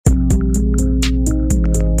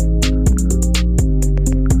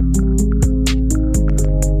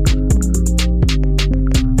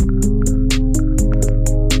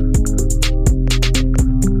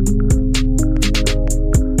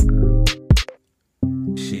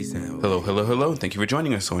Hello, hello, hello. Thank you for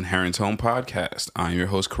joining us on Heron's Home Podcast. I'm your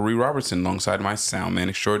host, Corey Robertson, alongside my sound man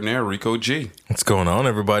extraordinaire, Rico G. What's going on,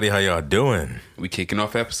 everybody? How y'all doing? We kicking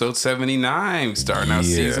off episode 79, starting out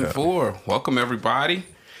season 4. Welcome, everybody.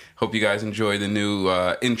 Hope you guys enjoy the new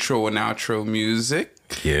intro and outro music.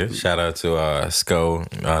 Yeah, shout out to Sco,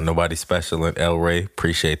 Nobody Special, and El Ray.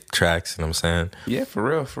 Appreciate the tracks, you know what I'm saying? Yeah, for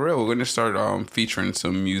real, for real. We're going to start featuring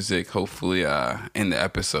some music, hopefully, in the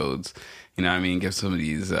episodes. You know what I mean? Give some of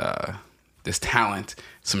these, this talent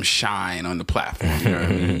some shine on the platform. You know what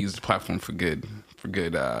I mean? Use the platform for good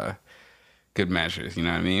measures. You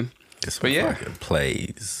know what I mean? But yeah,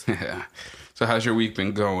 plays. Yeah. So how's your week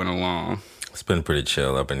been going along? It's been pretty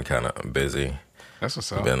chill. I've been kind of busy. That's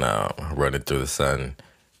what's up. Been running through the sun.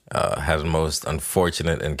 Had the most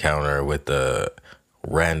unfortunate encounter with the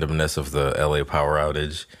randomness of the LA power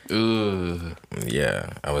outage. Ugh.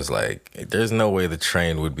 Yeah, I was like, there's no way the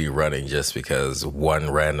train would be running just because one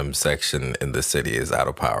random section in the city is out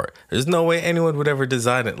of power. There's no way anyone would ever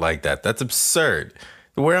design it like that. That's absurd.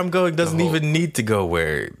 Where I'm going doesn't even need to go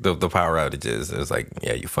where the power outage is. It was like,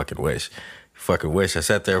 yeah, you fucking wish. Fucking wish. I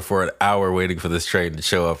sat there for an hour waiting for this train to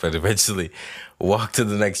show up and eventually walked to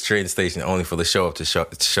the next train station only for the shuttle to show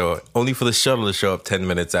up 10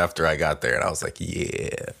 minutes after I got there. And I was like, yeah.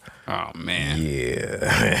 Oh, man.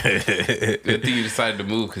 Yeah. Good thing you decided to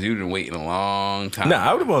move because you've been waiting a long time. No,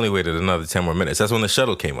 I would have only waited another 10 more minutes. That's when the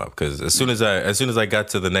shuttle came up because as soon as I got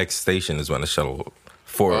to the next station is when the shuttle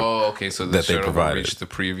So the shuttle reached the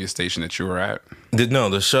previous station that you were at? No,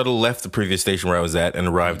 the shuttle left the previous station where I was at and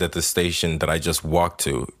arrived at the station that I just walked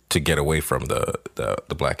to get away from the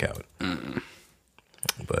blackout. Mm.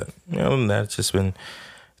 But other than that, it's just been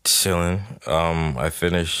chilling. I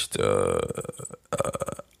finished. I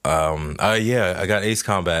got Ace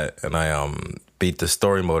Combat and I beat the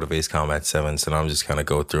story mode of Ace Combat 7. So now I'm just kind of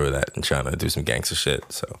go through that and trying to do some gangster shit.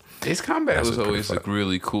 So Ace Combat was always a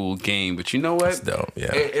really cool game, but you know what? It's dope,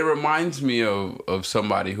 yeah. It reminds me of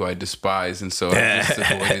somebody who I despise, and so I just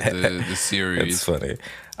avoided the series. It's funny.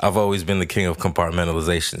 I've always been the king of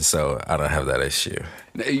compartmentalization, so I don't have that issue.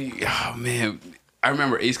 Oh man, I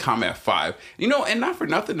remember Ace Combat 5. You know, and not for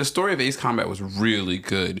nothing, the story of Ace Combat was really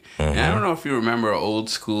good. Mm-hmm. And I don't know if you remember an old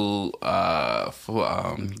school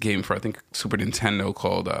game for I think Super Nintendo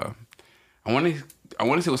called I want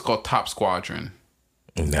to say it was called Top Squadron.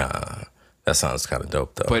 Nah, that sounds kind of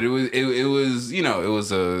dope though. But it was it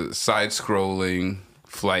was a side scrolling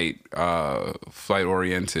flight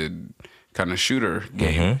oriented kind of shooter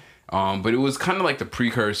game. Mm-hmm. But it was kind of like the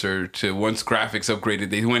precursor to once graphics upgraded,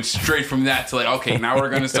 they went straight from that to like, okay, now we're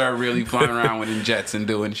going to start really flying around with jets and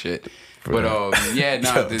doing shit. But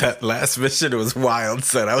that last mission was wild,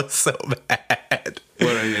 son. I was so mad.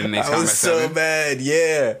 I was so mad,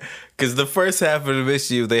 yeah. Because the first half of the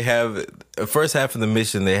mission, they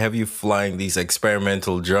have you flying these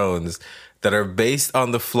experimental drones that are based on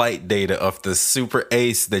the flight data of the Super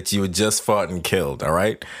Ace that you had just fought and killed, all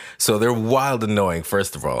right? So they're wild annoying,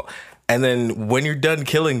 first of all. And then when you're done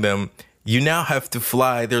killing them, you now have to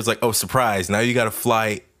fly. There's like, oh, surprise. Now you got to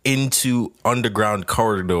fly into underground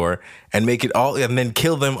corridor and make it all, and then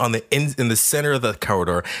kill them on in the center of the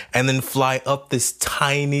corridor, and then fly up this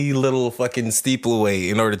tiny little fucking steepleway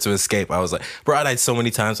in order to escape. I was like, bro, I died so many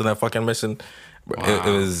times on that fucking mission. Wow.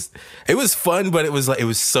 It was fun, but it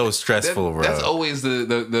was so stressful, bro. That's always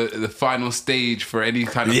the final stage for any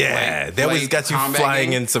kind of they always got you flying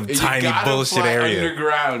game. In some tiny bullshit area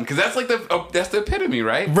underground, because that's like that's the epitome,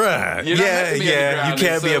 right? Bruh. You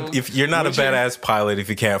can't be if you're not a badass pilot if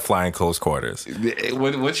you can't fly in close quarters.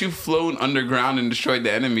 Once you've flown underground and destroyed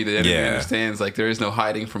the enemy understands like there is no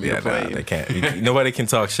hiding from your plane. No, they can't. Nobody can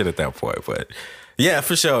talk shit at that point, but. Yeah,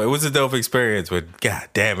 for sure. It was a dope experience, but god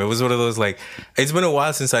damn, it was one of those like, it's been a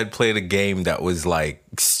while since I'd played a game that was like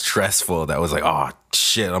stressful, that was like, oh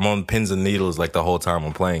shit, I'm on pins and needles like the whole time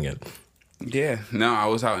I'm playing it. Yeah, no, I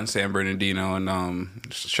was out in San Bernardino and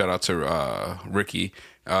shout out to Ricky.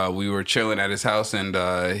 We were chilling at his house and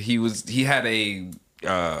he had a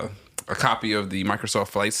copy of the Microsoft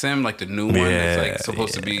Flight Sim, like the new one that's like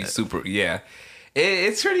supposed to be super,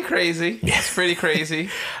 It's pretty crazy. It's pretty crazy.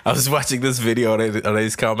 I was watching this video on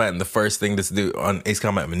Ace Combat, and the first thing this dude on Ace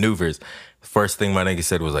Combat Maneuvers, the first thing my nigga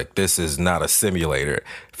said was like, this is not a simulator.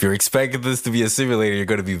 If you're expecting this to be a simulator, you're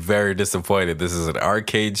going to be very disappointed. This is an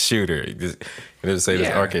arcade shooter. You didn't say this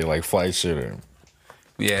arcade like flight shooter.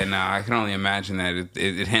 Yeah, no, I can only imagine that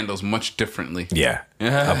it handles much differently. Yeah.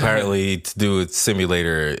 Apparently, to do a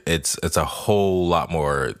simulator, it's a whole lot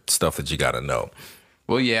more stuff that you got to know.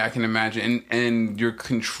 Well, yeah, I can imagine, and your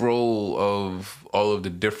control of all of the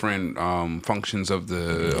different functions of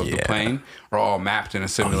the plane are all mapped in a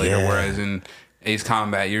simulator. Whereas in Ace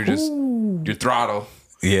Combat, you're throttle.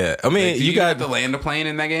 Yeah, I mean, Like, you got got to land a plane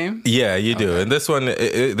in that game. Yeah, you do. And this one,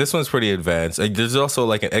 this one's pretty advanced. There's also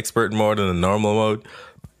like an expert mode and a normal mode.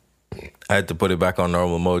 I had to put it back on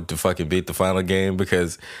normal mode to fucking beat the final game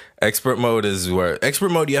because expert mode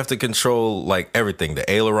you have to control like everything, the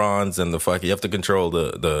ailerons and you have to control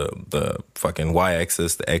the fucking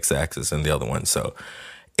y-axis, the x-axis, and the other one. So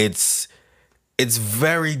it's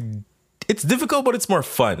difficult, but it's more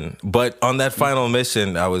fun. But on that final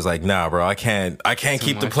mission, I was like, nah, bro, I can't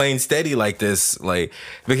keep the plane steady like this, like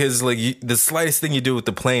because like the slightest thing you do with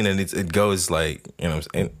the plane and it goes like, you know,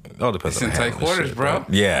 it all depends. It's in tight quarters, shit, bro.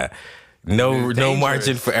 Yeah, no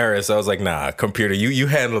margin for error. So I was like, nah, computer, you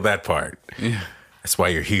handle that part. Yeah, that's why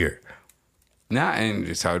you're here. Nah, and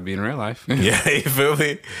just how it'd be in real life. Yeah, you feel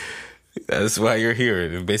me? That's why you're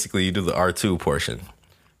here. Basically, you do the R2 portion.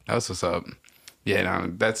 That's what's up. Yeah,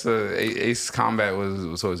 no, that's Ace Combat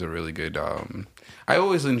was always a really good. I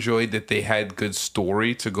always enjoyed that they had good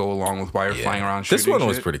story to go along with while you're flying around shooting. This one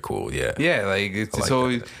was shit. pretty cool, yeah. Yeah, like it's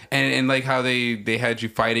always and like how they had you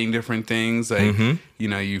fighting different things, like you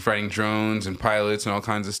know, you fighting drones and pilots and all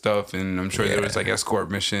kinds of stuff, and I'm sure there was like escort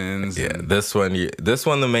missions. Yeah, and, this one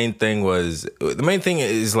the main thing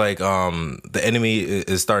is like the enemy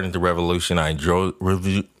is starting to revolutionize drone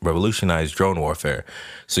warfare.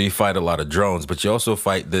 So you fight a lot of drones, but you also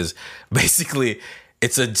fight this. Basically,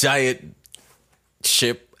 it's a giant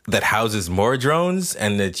ship that houses more drones,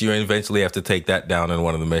 and that you eventually have to take that down in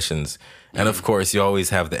one of the missions. And of course, you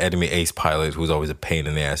always have the enemy ace pilot, who's always a pain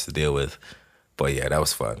in the ass to deal with. But yeah, that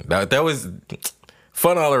was fun. That was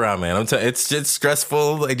fun all around, man. I'm telling, it's just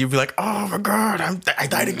stressful, and you'd be like, "Oh my god, I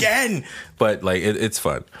died again." But like, it's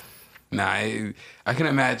fun. Nah, I can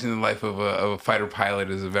imagine the life of a fighter pilot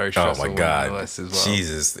is a very stressful one nonetheless as well.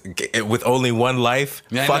 Jesus, with only one life,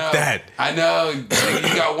 fuck that. I know.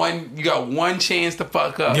 You got one chance to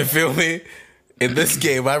fuck up. You feel me? In this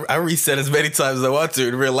game, I reset as many times as I want to.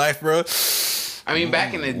 In real life, bro. I mean,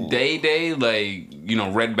 back in the day, like, you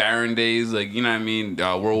know, Red Baron days, like, you know what I mean,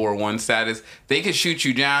 World War I status, they could shoot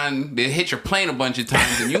you down, they hit your plane a bunch of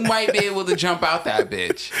times, and you might be able to jump out that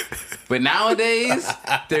bitch. But nowadays,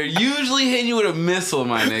 they're usually hitting you with a missile,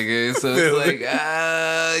 my nigga. So it's like,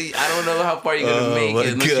 I don't know how far you're going to make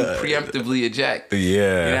it unless you preemptively eject. Yeah.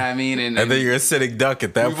 You know what I mean? And then you're a sitting duck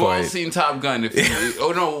at that point. We've all seen Top Gun.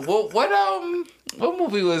 What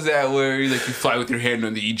movie was that where you fly with your hand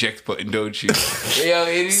on the eject button, don't you?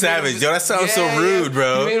 Savage, that sounds so rude,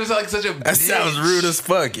 bro. You made him sound like such a bitch. That sounds rude as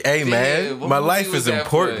fuck. Hey, man, my life is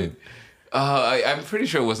important. I'm pretty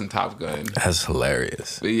sure it wasn't Top Gun. That's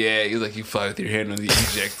hilarious. But yeah, you fly with your hand on the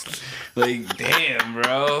eject. Like, damn,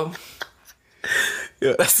 bro.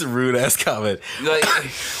 Yo, that's a rude ass comment. Like,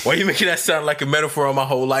 why are you making that sound like a metaphor on my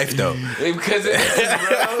whole life, though? Because it is,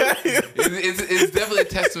 bro. It's definitely a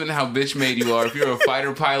testament to how bitch made you are. If you're a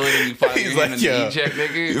fighter pilot and you fly your hand on the eject,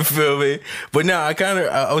 nigga. You feel me? But no,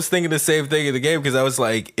 I was thinking the same thing in the game because I was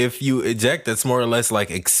like, if you eject, that's more or less like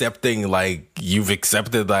accepting, like you've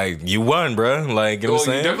accepted, like you won, bro. Like, you know what I'm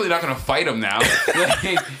saying? You're definitely not gonna fight him now.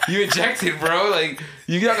 Like, you ejected, bro. Like,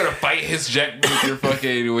 you're not gonna fight his jet with your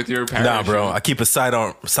parachute. Nah, bro. I keep a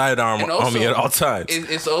sidearm on me at all times.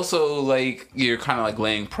 It's also like you're kind of like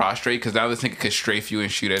laying prostrate because now this nigga could strafe you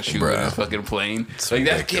and shoot at you with his fucking plane. It's like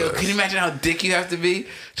that. Can you imagine how dick you have to be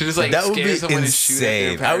to just like that would scare be someone insane.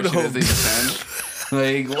 and shoot at their parachute as they descend?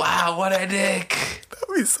 Like, wow, what a dick.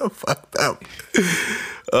 That'd be so fucked up.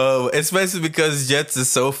 Especially because jets is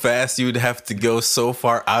so fast, you would have to go so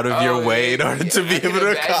far out of your way in order to be able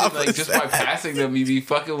to accomplish. Like, just by passing them, you'd be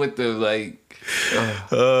fucking with the like.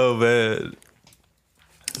 Oh man.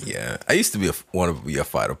 Yeah, I used to want to be a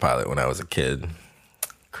fighter pilot when I was a kid.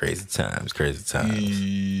 Crazy times.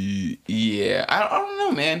 Yeah, I don't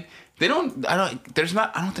know, man. I don't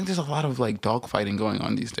think there's a lot of like dogfighting going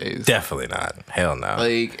on these days. Definitely not. Hell no.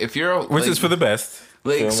 Like, if you're which is for the best.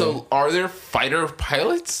 Like, so are there fighter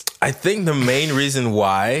pilots? I think the main reason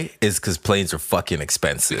why is because planes are fucking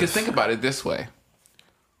expensive. Because think about it this way.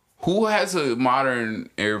 Who has a modern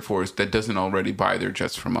Air Force that doesn't already buy their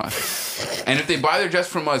jets from us? And if they buy their jets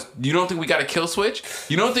from us, you don't think we got a kill switch?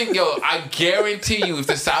 You don't think, I guarantee you, if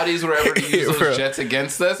the Saudis were ever to use those jets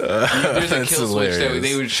against us, there's a kill switch that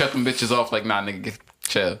they would shut them bitches off like, nah, nigga,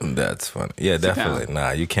 chill. That's funny. Yeah, definitely.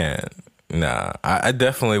 Nah, you can't. Nah, I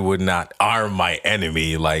definitely would not arm my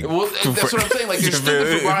enemy. Like, well, that's what I'm saying. Like, you're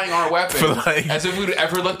stupid for buying our weapons, as if we'd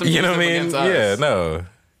ever let them use them against us. Yeah, no.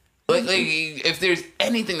 Like if there's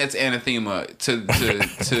anything that's anathema to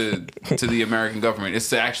the American government, it's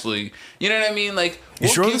to actually, you know what I mean? Like, you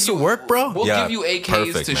sure this will work, bro? We'll give you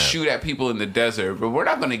AKs to shoot at people in the desert, but we're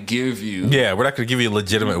not going to give you. Yeah, we're not going to give you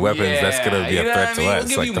legitimate weapons that's going to be a threat to us.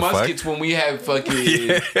 We'll give you muskets when we have fucking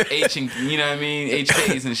H and, you know what I mean,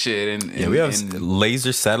 HKs and shit. And we have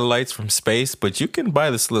laser satellites from space, but you can buy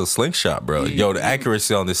this little slingshot, bro. Yo, the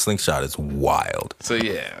accuracy on this slingshot is wild. So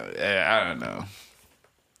I don't know.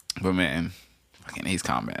 But man, fucking Ace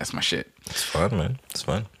Combat, that's my shit. It's fun, man. It's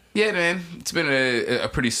fun. Yeah, man. It's been a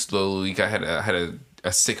pretty slow week. I had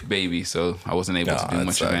a sick baby, so I wasn't able to do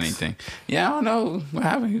much of anything. Yeah, I don't know what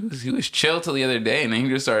happened. He was chill till the other day, and then he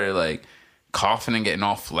just started like coughing and getting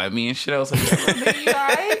all phlegmy and shit. I was like, "Baby, you all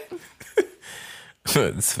right?"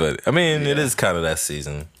 It's funny. I mean, it is kind of that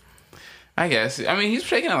season. I guess. I mean, he's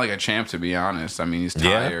shaking out like a champ, to be honest. I mean, he's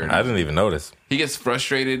tired. Yeah, I didn't even notice. He gets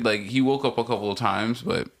frustrated. Like, he woke up a couple of times,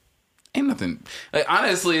 but ain't nothing. Like,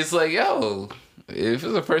 honestly, it's like, yo, if it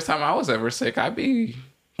was the first time I was ever sick, I'd be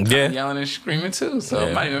yelling and screaming too. So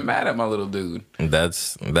I'm not even mad at my little dude.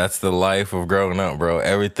 That's the life of growing up, bro.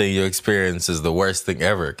 Everything you experience is the worst thing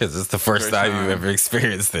ever because it's the first time you've ever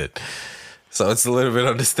experienced it. So it's a little bit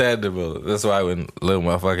understandable. That's why when little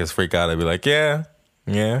motherfuckers freak out, I'd be like, yeah,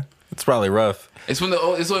 it's probably rough. It's when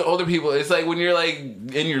older people. It's like when you're like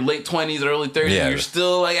in your late 20s, early 30s, you're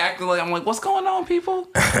still like acting like, I'm like, what's going on, people?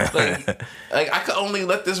 like I could only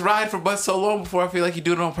let this ride for but so long before I feel like you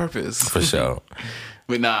do it on purpose. For sure.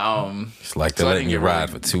 But nah, it's like they're letting you ride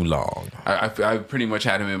for too long. I pretty much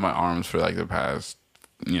had him in my arms for like the past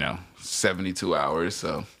 72 hours.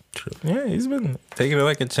 So yeah, he's been taking it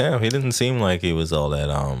like a champ. He didn't seem like he was all that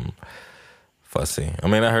fussy. I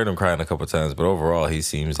mean, I heard him crying a couple times, but overall, he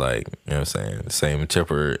seems like, you know what I'm saying, the same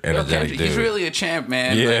chipper, energetic dude. He's really a champ,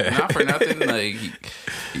 man. Yeah. Like, not for nothing. Like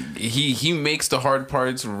he makes the hard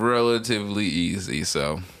parts relatively easy,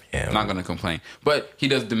 so I'm not gonna complain. But he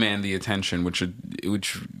does demand the attention, which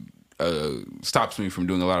stops me from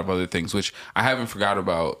doing a lot of other things. Which I haven't forgot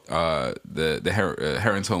about the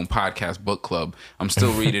Heron's Home podcast book club. I'm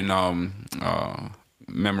still reading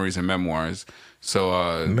Memories and Memoirs.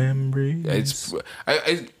 So memories. It's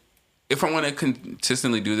if I want to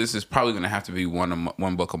consistently do this, it's probably going to have to be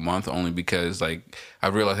one book a month, only because like I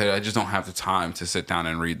realized I just don't have the time to sit down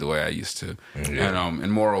and read the way I used to,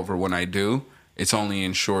 and moreover, when I do, it's only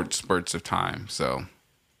in short spurts of time. So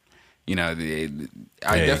I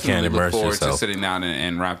definitely look forward to sitting down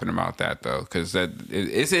and rapping about that though, because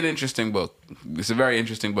it's an interesting book. It's a very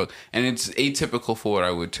interesting book, and it's atypical for what I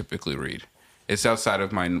would typically read. It's outside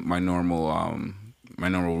of my normal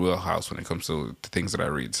wheelhouse when it comes to things that I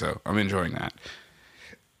read, so I'm enjoying that.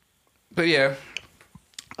 But yeah,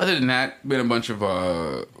 other than that, been a bunch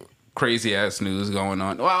of crazy ass news going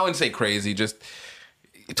on. Well, I wouldn't say crazy, just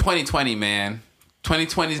 2020, man.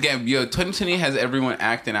 2020 has everyone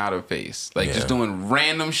acting out of face, like just doing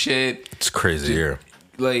random shit. It's crazy here.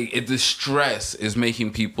 Like the stress is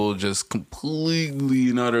making people just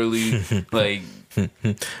completely and utterly like.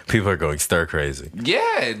 People are going stir crazy.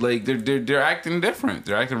 Yeah, like they're acting different.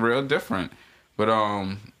 They're acting real different. But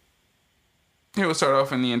here we'll start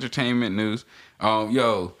off in the entertainment news.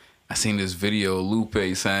 I seen this video of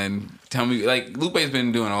Lupe saying, tell me, like, Lupe's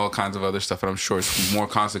been doing all kinds of other stuff, and I'm sure it's more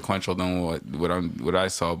consequential than what I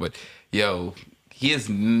saw. But he's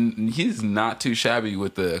not too shabby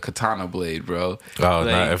with the katana blade, bro. Oh,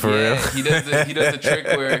 not for real. He does the trick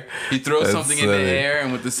where he throws something in the air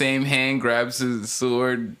and with the same hand grabs his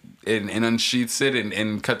sword and unsheaths it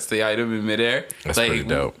and cuts the item in midair. That's pretty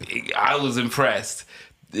dope. I was impressed.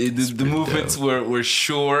 The movements were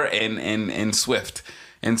sure and swift.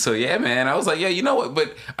 And so, yeah, man, I was like, yeah, you know what?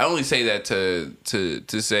 But I only say that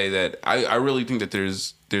to say that I really think that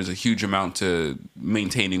there's a huge amount to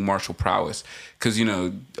maintaining martial prowess. Because,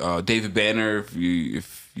 David Banner,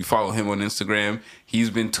 if you follow him on Instagram,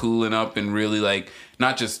 he's been tooling up and really, like,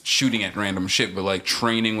 not just shooting at random shit, but, like,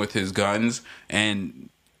 training with his guns. And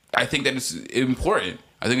I think that it's important.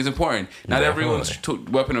 Not everyone's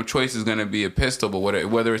weapon of choice is going to be a pistol, but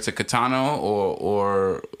whether it's a katana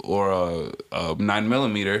or a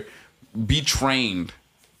 9mm, be trained.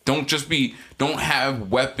 Don't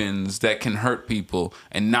have weapons that can hurt people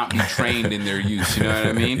and not be trained in their use. You know what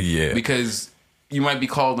I mean? Yeah. Because you might be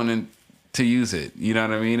called on to use it. You know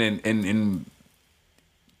what I mean? And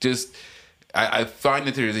just I find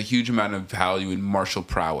that there's a huge amount of value in martial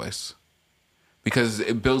prowess because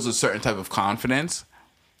it builds a certain type of confidence.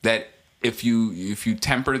 That if you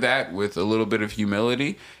temper that with a little bit of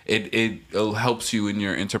humility, it helps you in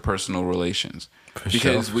your interpersonal relations.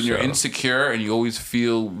 Because when you're insecure and you always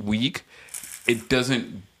feel weak, it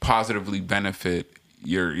doesn't positively benefit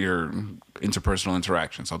your interpersonal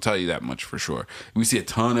interactions. I'll tell you that much for sure. We see a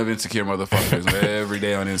ton of insecure motherfuckers every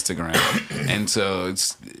day on Instagram, and so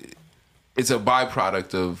it's a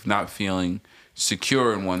byproduct of not feeling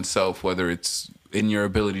secure in oneself, whether it's in your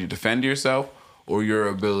ability to defend yourself or your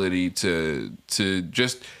ability to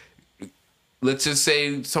just, let's just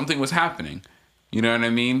say something was happening. You know what I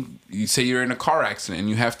mean? You say you're in a car accident and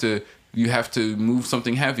you have to move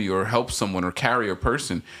something heavy or help someone or carry a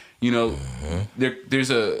person. You know, there's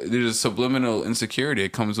a subliminal insecurity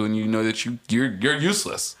that comes when you know that you're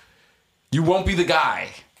useless. You won't be the guy.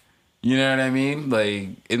 You know what I mean? Like,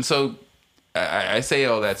 and so I say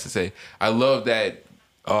all that to say I love that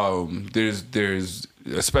there's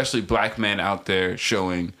especially black men out there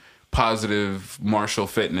showing positive martial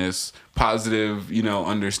fitness, positive,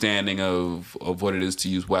 understanding of what it is to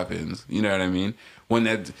use weapons. You know what I mean? When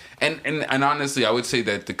that and honestly, I would say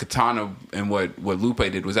that the katana and what Lupe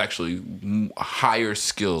did was actually a higher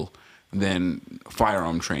skill than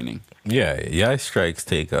firearm training. Yeah, strikes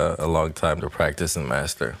take a long time to practice and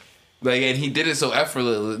master. Like, and he did it so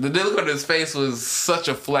effortlessly. The look on his face was such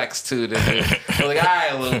a flex too. That I was like,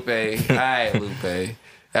 all right, Lupe,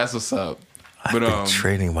 that's what's up. I've been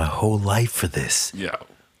training my whole life for this. Yo,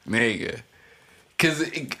 nigga. Because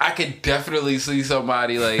I could definitely see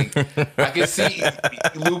somebody, like, I could see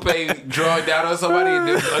Lupe drawing down on somebody and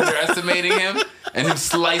underestimating him and him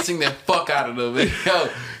slicing the fuck out of them. And,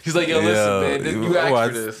 he's like, listen, man, you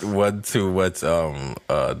asked for this. What's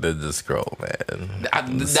Ninja Scroll, man?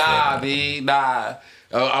 Nah.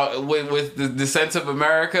 With the Descent of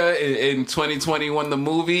America in 2021, the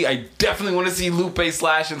movie, I definitely want to see Lupe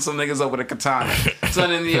slashing some niggas up with a katana.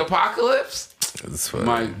 Son in the Apocalypse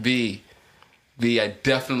might be. I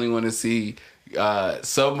definitely want to see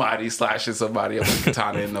somebody slashing somebody up with a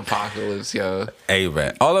katana in the Apocalypse, yo. Hey,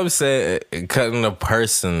 man, all I'm saying, cutting a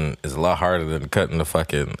person is a lot harder than cutting the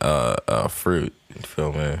fucking fruit. You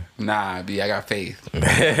feel me? Nah, B, I got faith.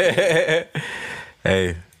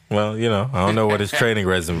 Hey. Well, I don't know what his training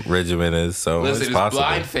regimen is, so listen, it's possible. It's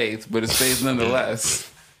blind faith, but it's faith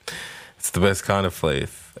nonetheless. It's the best kind of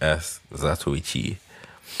faith. That's what we cheat.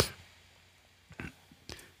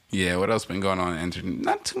 Yeah, what else been going on?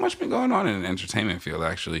 Not too much been going on in the entertainment field,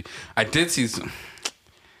 actually. I did see some,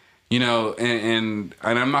 and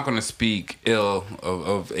I'm not going to speak ill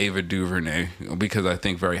of Ava DuVernay because I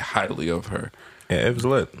think very highly of her. Yeah, it was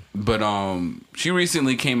lit. But she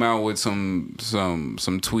recently came out with some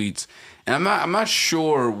tweets, and I'm not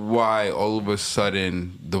sure why all of a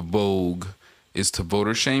sudden the vogue is to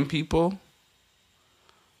voter shame people,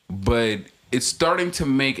 but it's starting to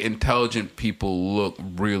make intelligent people look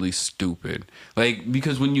really stupid. Like,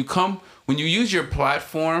 because when you use your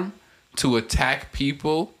platform to attack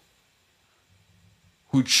people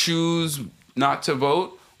who choose not to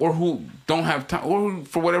vote, or who don't have time, or who,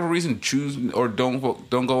 for whatever reason, choose or don't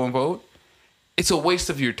go and vote, it's a waste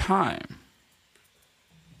of your time.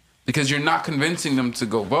 Because you're not convincing them to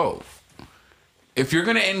go vote. If you're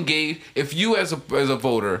going to engage, if you as a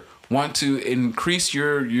voter want to increase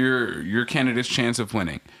your candidate's chance of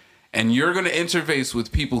winning, and you're going to interface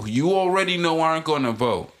with people who you already know aren't going to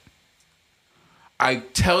vote, I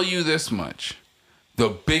tell you this much: the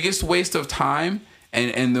biggest waste of time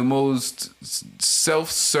and the most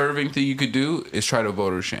self-serving thing you could do is try to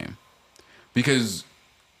voter shame. Because,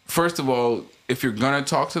 first of all, if you're going to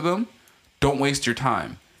talk to them, don't waste your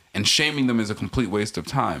time. And shaming them is a complete waste of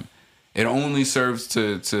time. It only serves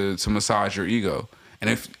to massage your ego.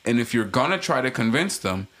 And if you're going to try to convince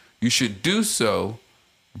them, you should do so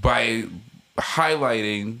by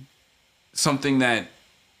highlighting something that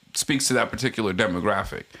speaks to that particular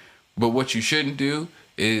demographic. But what you shouldn't do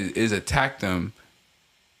is attack them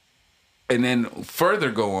and then further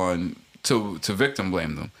go on to victim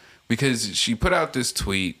blame them. Because she put out this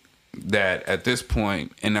tweet that at this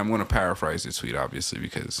point, and I'm going to paraphrase this tweet, obviously,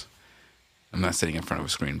 because I'm not sitting in front of a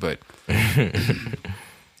screen, but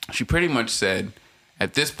she pretty much said,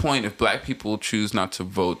 at this point, if black people choose not to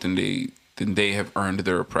vote, then they have earned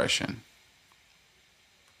their oppression.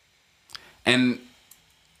 And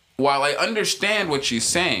while I understand what she's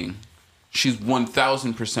saying, she's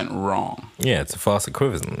 1,000% wrong. Yeah, it's a false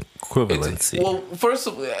equivalency. Well, first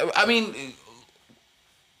of all, I mean,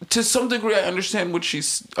 to some degree, I understand what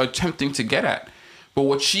she's attempting to get at. But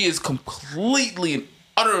what she is completely and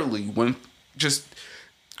utterly, when just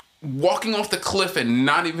walking off the cliff and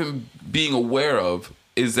not even being aware of,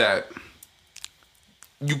 is that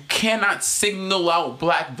you cannot signal out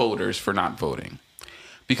black voters for not voting.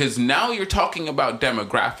 Because now you're talking about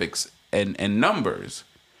demographics and numbers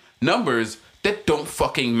that don't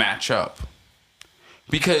fucking match up.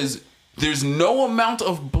 Because there's no amount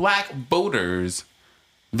of black voters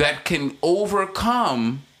that can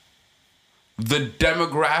overcome the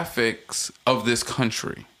demographics of this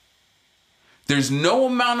country. There's no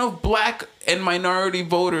amount of black and minority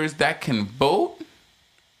voters that can vote,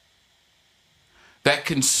 that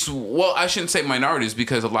can, well, I shouldn't say minorities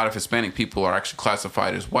because a lot of Hispanic people are actually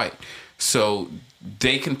classified as white. So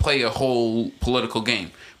they can play a whole political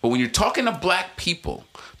game. But when you're talking to black people,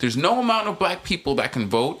 there's no amount of black people that can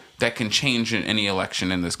vote that can change in any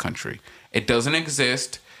election in this country. It doesn't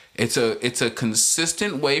exist. It's a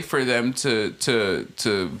consistent way for them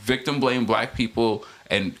to victim blame black people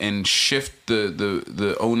and shift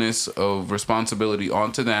the onus of responsibility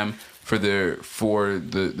onto them for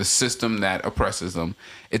the system that oppresses them.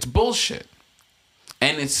 It's bullshit.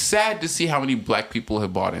 And it's sad to see how many black people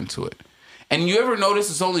have bought into it. And you ever notice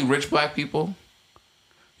it's only rich black people?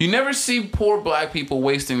 You never see poor black people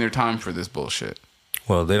wasting their time for this bullshit.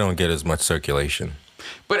 Well, they don't get as much circulation.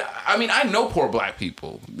 But, I mean, I know poor black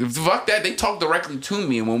people. Fuck that. They talk directly to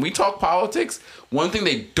me. And when we talk politics, one thing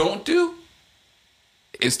they don't do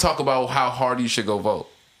is talk about how hard you should go vote.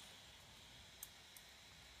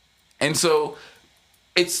 And so,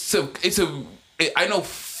 I know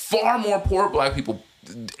far more poor black people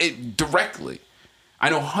directly. I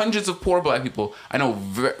know hundreds of poor black people. I know,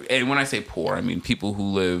 and when I say poor, I mean people who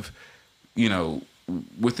live,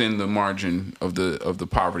 within the margin of the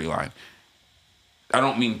poverty line. I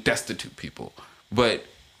don't mean destitute people, but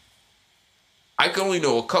I can only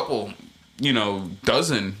know a couple,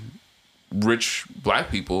 dozen rich black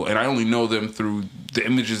people, and I only know them through the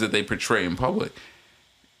images that they portray in public.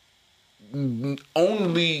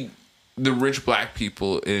 Only the rich black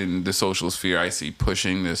people in the social sphere I see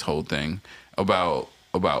pushing this whole thing about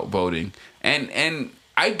voting, and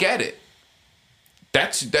I get it.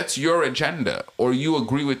 That's your agenda, or you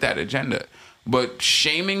agree with that agenda. But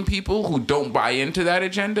shaming people who don't buy into that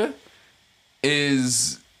agenda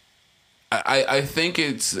is, I think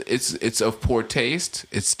it's of poor taste.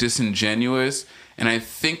 It's disingenuous, and I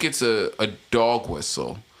think it's a dog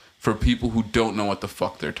whistle for people who don't know what the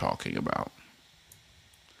fuck they're talking about.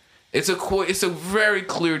 It's a very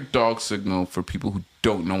clear dog signal for people who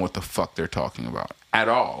don't know what the fuck they're talking about at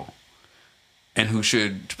all, and who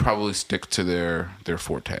should probably stick to their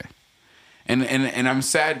forte. And I'm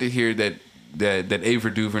sad to hear that Ava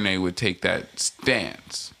DuVernay would take that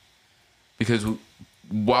stance, because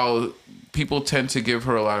while people tend to give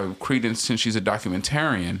her a lot of credence since she's a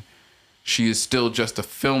documentarian, she is still just a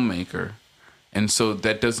filmmaker, and so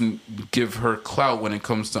that doesn't give her clout when it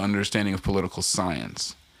comes to understanding of political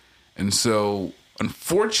science. And so,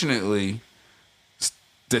 unfortunately,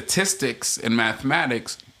 statistics and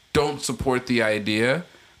mathematics don't support the idea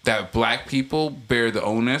that black people bear the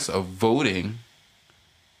onus of voting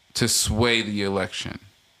to sway the election.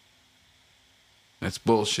 That's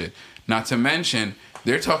bullshit. Not to mention,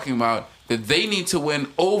 they're talking about that they need to win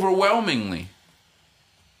overwhelmingly.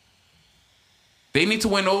 They need to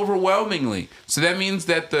win overwhelmingly. So that means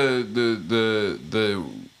that the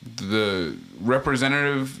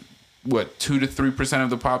representative, 2 to 3% of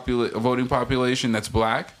the voting population that's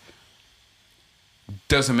black,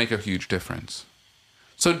 doesn't make a huge difference.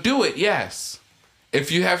 So do it, yes.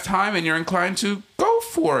 If you have time and you're inclined to, go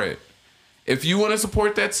for it. If you want to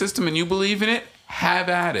support that system and you believe in it, have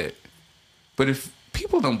at it. But if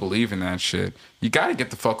people don't believe in that shit, you got to get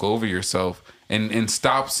the fuck over yourself and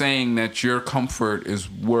stop saying that your comfort is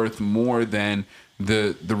worth more than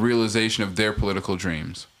the realization of their political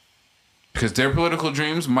dreams. Because their political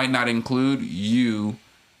dreams might not include you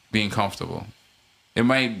being comfortable. It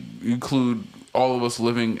might include all of us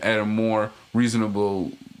living at a more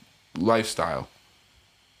reasonable lifestyle.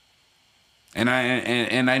 And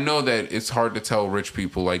I know that it's hard to tell rich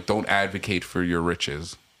people, like, don't advocate for your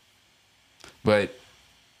riches. But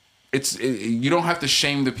you don't have to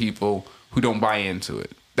shame the people who don't buy into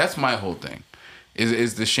it. That's my whole thing,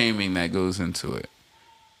 is the shaming that goes into it.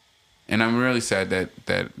 And I'm really sad that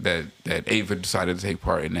Ava decided to take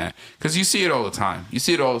part in that, because you see it all the time.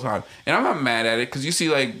 And I'm not mad at it, because you see,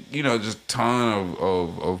 like, just a ton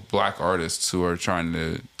of black artists who are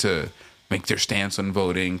trying to make their stance on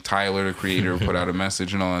voting. Tyler, the creator, put out a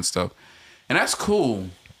message and all that stuff, and that's cool.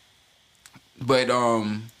 But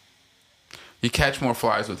you catch more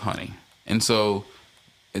flies with honey, and so,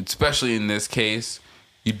 especially in this case,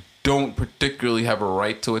 you don't particularly have a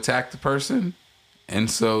right to attack the person. And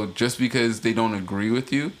so, just because they don't agree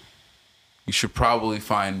with you, you should probably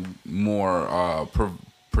find more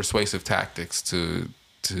persuasive tactics to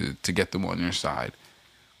get them on your side.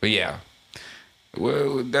 But yeah,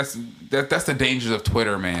 well, that's the dangers of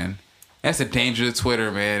Twitter, man. That's the danger of Twitter,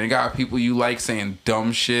 man. It got people you like saying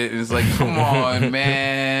dumb shit, and it's like, come on,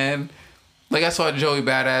 man. Like, I saw Joey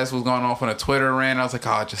Badass was going off on a Twitter rant. I was like,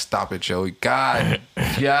 oh, just stop it, Joey. God,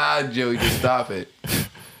 Joey, just stop it.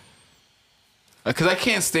 Because I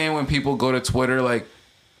can't stand when people go to Twitter like,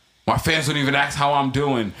 my fans don't even ask how I'm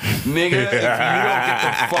doing. Nigga, if you don't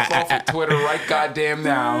get the fuck off of Twitter right goddamn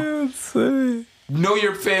now. No,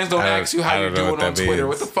 your fans don't ask you how you're doing on Twitter.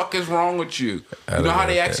 What the fuck is wrong with you? You know how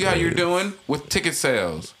they ask you how you're doing? With ticket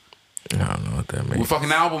sales. I don't know what that means. With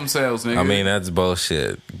fucking album sales, nigga. I mean, that's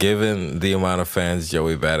bullshit. Given the amount of fans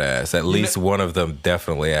Joey Badass, at least one of them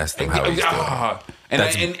definitely asked him how he's doing.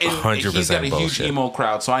 That's 100% he's got a huge emo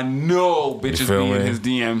crowd, so I know bitches be in his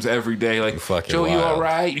DMs every day. Like, Joe, you all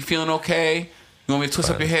right? You feeling okay? You want me to twist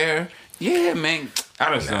up your hair? Yeah, man.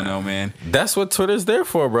 I just don't know, man. That's what Twitter's there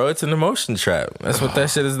for, bro. It's an emotion trap. That's what that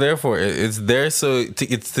shit is there for. It's there it's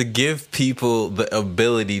to give people the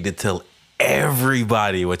ability to tell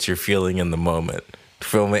everybody what you're feeling in the moment.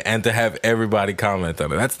 Feel me? And to have everybody comment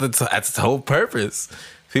on it. That's the whole purpose.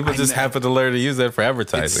 People just happen to learn to use that for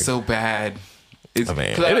advertising. It's so bad. I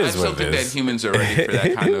still think that humans are ready for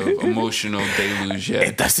that kind of emotional deluge yet.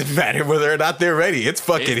 It doesn't matter whether or not they're ready. It's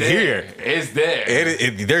fucking here. It's there.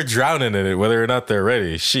 They're drowning in it whether or not they're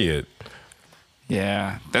ready. Shit.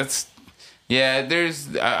 Yeah, there's,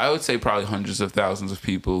 I would say, probably hundreds of thousands of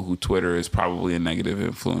people who Twitter is probably a negative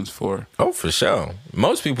influence for. Oh, for sure.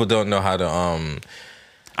 Most people don't know how to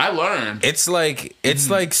I learned. It's like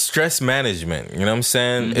stress management. You know what I'm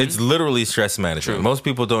saying? It's literally stress management. True. Most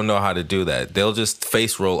people don't know how to do that. They'll just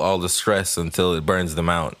face roll all the stress until it burns them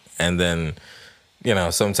out. And then, you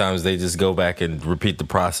know, sometimes they just go back and repeat the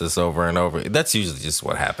process over and over. That's usually just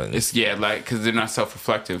what happens. It's because they're not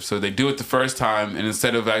self-reflective. So they do it the first time, and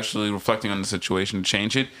instead of actually reflecting on the situation to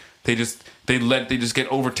change it, they just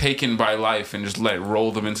get overtaken by life and just let it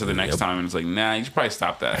roll them into the next time. And it's like, nah, you should probably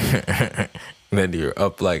stop that. Then you're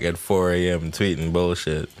up like at 4 a.m. tweeting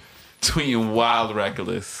bullshit. Tweeting wild,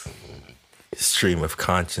 reckless. Stream of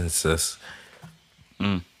consciousness.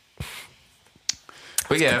 But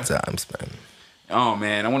yeah. Good times, man. Oh,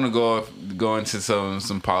 man. I want to go into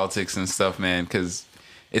some politics and stuff, man, because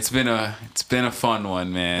it's been a fun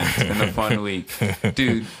one, man. It's been a fun week.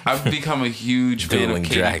 Dude, I've become a huge fan of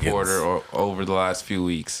Katie Porter over the last few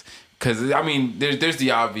weeks. Because, I mean, there's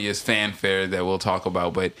the obvious fanfare that we'll talk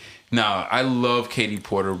about, but no, I love Katie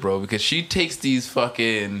Porter, bro, because she takes these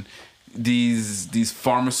fucking these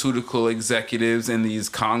pharmaceutical executives and these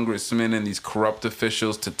congressmen and these corrupt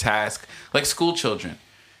officials to task like school children.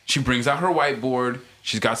 She brings out her whiteboard.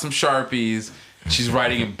 She's got some Sharpies. She's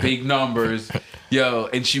writing in big numbers. Yo,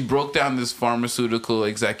 and she broke down this pharmaceutical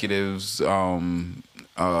executive's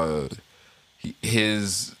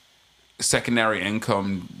his secondary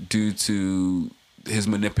income due to his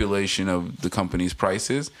manipulation of the company's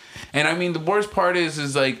prices. And I mean, the worst part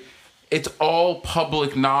is like, it's all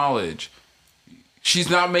public knowledge. She's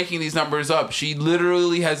not making these numbers up. She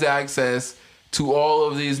literally has access to all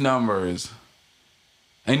of these numbers.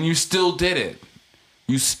 And you still did it.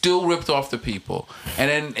 You still ripped off the people.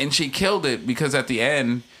 And she killed it because at the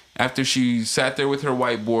end, after she sat there with her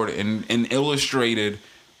whiteboard and illustrated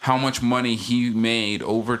how much money he made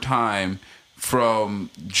over time from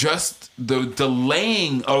just the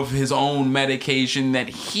delaying of his own medication that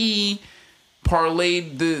he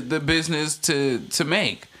parlayed the business to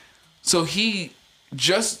make. So he,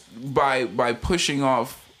 just by pushing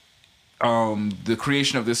off the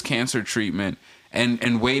creation of this cancer treatment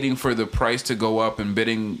and waiting for the price to go up and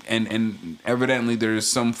bidding, and evidently there's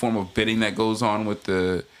some form of bidding that goes on with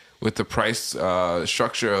the price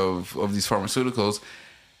structure of these pharmaceuticals.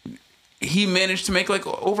 He managed to make like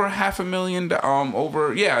over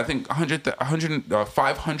 $500,000, I think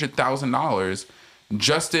 $500,000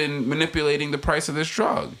 just in manipulating the price of this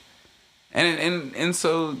drug. And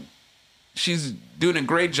so she's doing a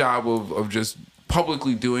great job of just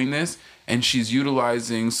publicly doing this, and she's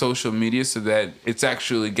utilizing social media so that it's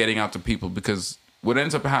actually getting out to people, because what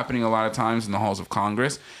ends up happening a lot of times in the halls of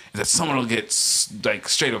Congress is that someone will get like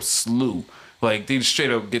straight up slew. Like they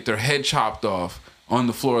straight up get their head chopped off on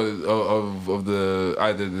the floor of the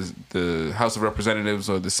either the House of Representatives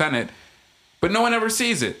or the Senate, but no one ever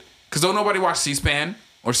sees it because don't nobody watch C-SPAN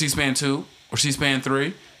or C-SPAN 2 or C-SPAN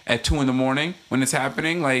 3 at 2 a.m. when it's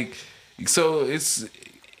happening. Like, so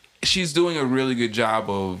she's doing a really good job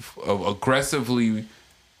of aggressively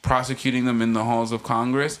prosecuting them in the halls of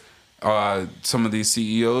Congress, some of these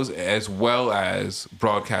CEOs, as well as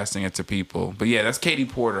broadcasting it to people. But yeah, that's Katie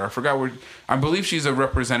Porter. I believe she's a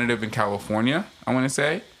representative in California, I want to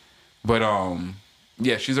say. But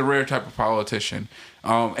yeah, she's a rare type of politician.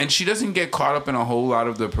 And she doesn't get caught up in a whole lot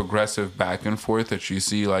of the progressive back and forth that you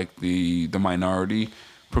see like the minority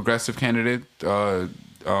progressive candidate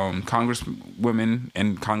congresswomen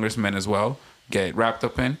and congressmen as well get wrapped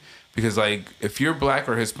up in. Because, like, if you're black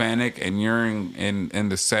or Hispanic and you're in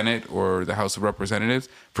the Senate or the House of Representatives,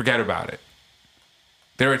 forget about it.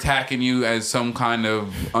 They're attacking you as some kind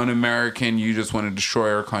of un-American, you just want to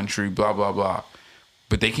destroy our country, blah, blah, blah.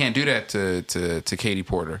 But they can't do that to Katie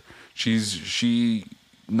Porter. She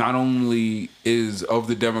not only is of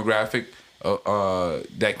the demographic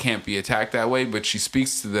that can't be attacked that way, but she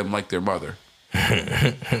speaks to them like their mother.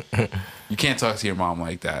 You can't talk to your mom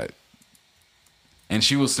like that. And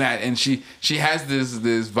she will snatch, and she has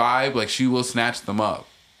this vibe like she will snatch them up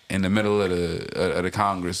in the middle of the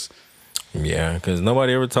Congress. Yeah, because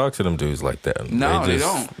nobody ever talks to them dudes like that. No, they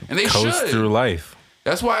don't, and they coast should. through life.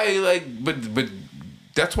 That's why, like, but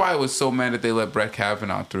that's why I was so mad that they let Brett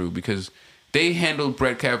Kavanaugh through, because they handled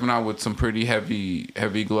Brett Kavanaugh with some pretty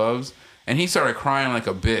heavy gloves, and he started crying like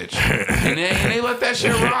a bitch, and they let that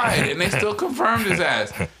shit ride, and they still confirmed his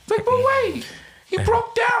ass. It's like, but wait. He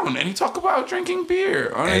broke down and he talked about drinking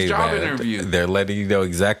beer on his job interview. They're letting you know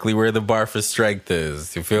exactly where the bar for strength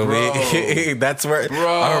is. You feel me? That's where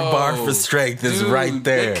our bar for strength is, right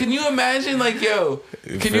there. Like, can you imagine, like, yo?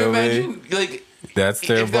 Can you imagine, like, that's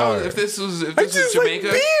their bar. If this was Jamaica,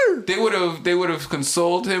 like they would have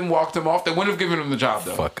consoled him, walked him off. They wouldn't have given him the job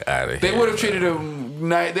though. Fuck out of here. They would have treated him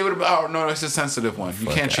nice. They would have. Oh no, it's a sensitive one. You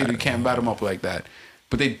can't treat. You can't bat him up like that.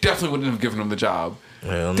 But they definitely wouldn't have given him the job.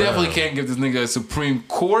 Hell definitely no. can't give this nigga a Supreme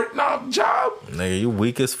Court job. Nigga, you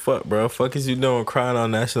weak as fuck, bro. Fuck is you doing crying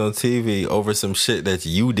on national TV over some shit that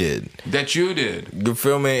you did? That you did. You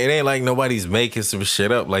feel me? It ain't like nobody's making some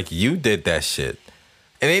shit up. Like, you did that shit.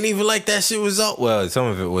 It ain't even like that shit was up. Well, some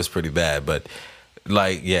of it was pretty bad, but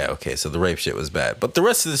like, yeah, okay, so the rape shit was bad. But the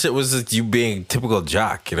rest of the shit was just you being typical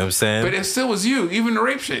jock, you know what I'm saying? But it still was you, even the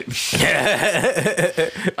rape shit.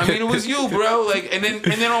 I mean, it was you, bro. Like, and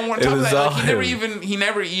then on one top of that, like, he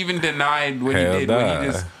never even denied what he did.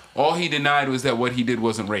 Nah. All he denied was that what he did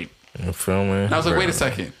wasn't rape. You feel me? And I was like, wait a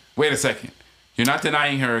second. You're not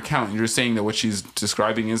denying her account. You're saying that what she's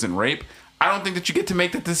describing isn't rape. I don't think that you get to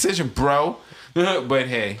make that decision, bro. But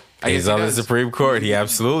hey, he's on the Supreme Court. He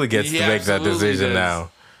absolutely gets to make that decision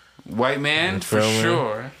now. White man, for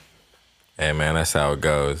sure. Hey, man, that's how it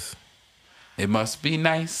goes. It must be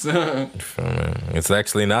nice. It's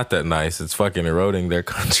actually not that nice. It's fucking eroding their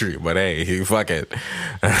country. But hey, fuck it.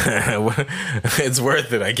 It's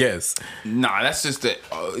worth it, I guess. Nah, that's just it.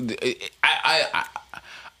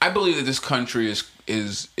 I believe that this country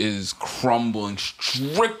is crumbling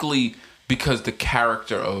strictly because the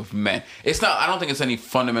character of men. It's not. I don't think it's any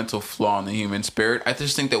fundamental flaw in the human spirit. I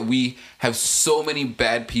just think that we have so many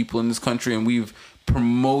bad people in this country, and we've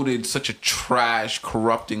promoted such a trash,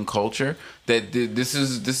 corrupting culture that this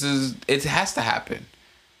is. It has to happen.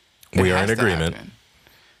 We are in agreement.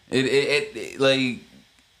 They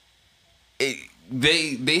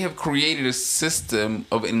have created a system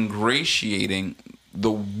of ingratiating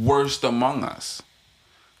the worst among us.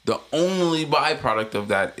 The only byproduct of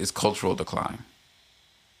that is cultural decline.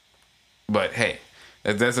 But hey,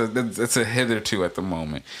 that's a hitherto at the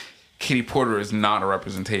moment. Katie Porter is not a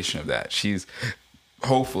representation of that. She's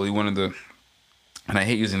hopefully one of the, and I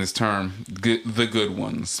hate using this term, the good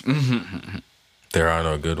ones. There are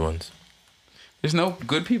no good ones. There's no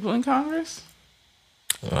good people in Congress?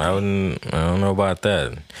 I don't know about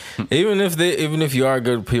that. Even if you are a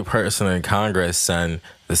good person in Congress, son,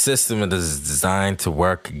 the system is designed to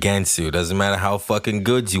work against you. It doesn't matter how fucking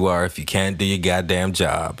good you are if you can't do your goddamn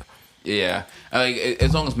job. Yeah, like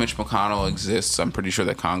as long as Mitch McConnell exists, I'm pretty sure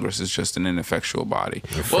that Congress is just an ineffectual body.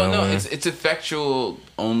 Well, no, it's effectual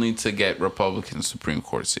only to get Republican Supreme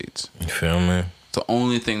Court seats. You feel me? It's the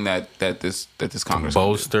only thing that this Congress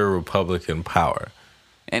bolster Republican power.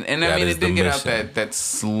 And I mean, it did get out that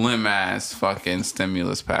slim ass fucking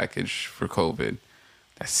stimulus package for COVID.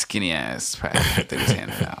 That skinny ass package that they was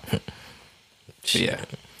handing out. But yeah,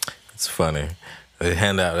 it's funny. They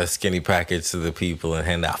hand out a skinny package to the people and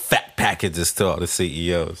hand out fat packages to all the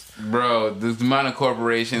CEOs. Bro, the amount of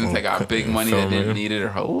corporations that got big money that didn't need it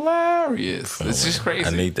are hilarious. It's just crazy.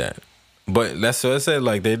 I need that. But that's what I said.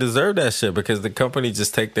 Like, they deserve that shit because the company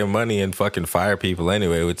just take their money and fucking fire people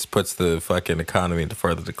anyway, which puts the fucking economy into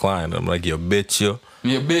further decline. I'm like, you bitch, you.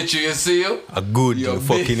 You bitch, you seal? A good, you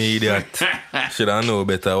fucking idiot. Shit, I know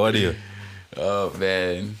better. What do you? Oh,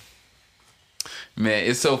 man. Man,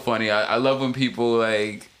 it's so funny. I love when people,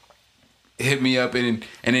 like, hit me up and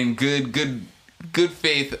in good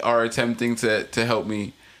faith are attempting to help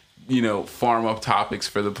me, you know, farm up topics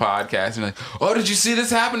for the podcast. And like, oh, did you see this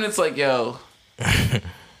happen? It's like, yo, I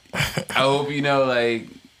hope you know, like,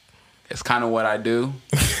 it's kind of what I do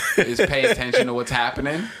is pay attention to what's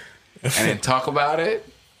happening and then talk about it.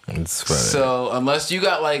 It's funny. So unless you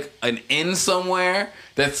got like an in somewhere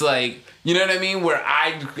that's like, you know what I mean, where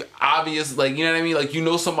I obvious, like, you know what I mean, like, you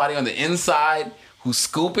know, somebody on the inside who's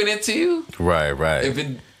scooping it to you. Right.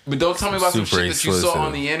 But don't tell me about some Super shit that you saw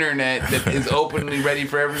on the internet that is openly ready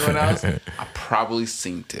for everyone else. I probably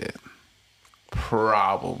synced it.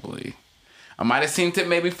 Probably. I might have synced it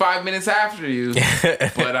maybe 5 minutes after you,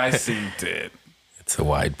 but I synced it. It's a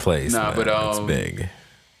wide place. Nah, man. but It's big.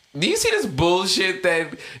 Do you see this bullshit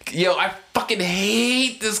that, yo, I fucking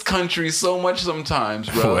hate this country so much sometimes,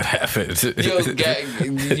 bro. What happened? Yo,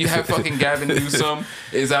 you have fucking Gavin Newsom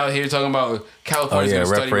is out here talking about California's gonna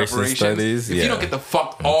study reparations. Studies? If you don't get the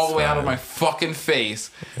fuck all the way out of my fucking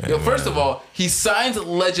face. Yo, first of all, he signs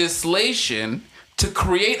legislation to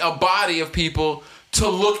create a body of people to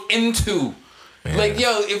look into. Yeah. Like,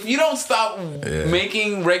 yo, if you don't stop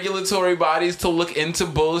making regulatory bodies to look into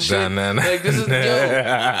bullshit, like, this is, yo,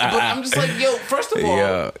 but I'm just like, yo, first of all,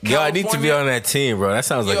 yo, I need to be on that team, bro. That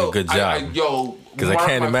sounds like a good job. Because I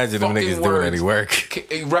can't imagine them niggas doing any work.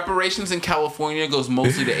 Reparations in California goes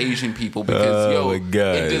mostly to Asian people because,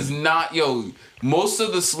 it does not, most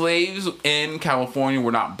of the slaves in California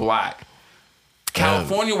were not black.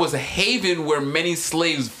 California was a haven where many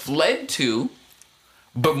slaves fled to.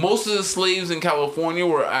 But most of the slaves in California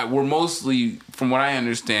were mostly, from what I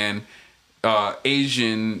understand,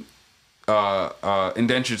 Asian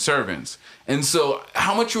indentured servants. And so,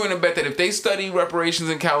 how much you want to bet that if they study reparations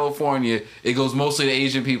in California, it goes mostly to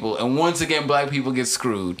Asian people, and once again, black people get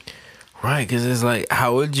screwed? Right, because it's like,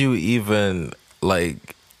 how would you even,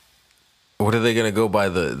 like, what are they gonna go by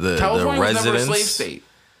the California residents? Was never a slave state.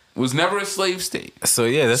 Was never a slave state. So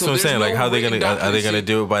yeah, that's what I'm saying. Like, how are they gonna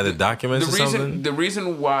do it by the documents or something? The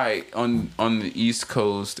reason why on the East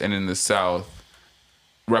Coast and in the South,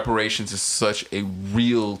 reparations is such a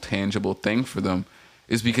real tangible thing for them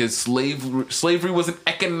is because slavery was an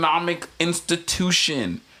economic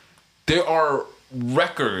institution. There are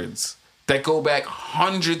records that go back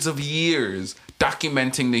hundreds of years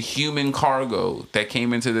documenting the human cargo that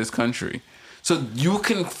came into this country. So you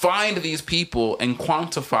can find these people and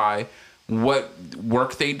quantify what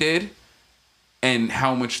work they did and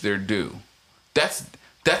how much they're due. That's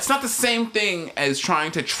not the same thing as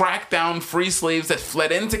trying to track down free slaves that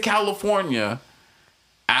fled into California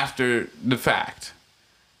after the fact.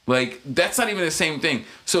 Like, that's not even the same thing.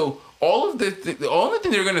 So the only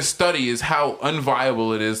thing they're going to study is how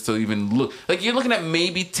unviable it is to even look. Like, you're looking at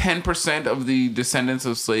maybe 10% of the descendants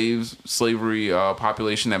of slavery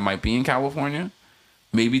population that might be in California,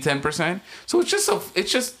 maybe 10%. So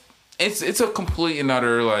it's a complete and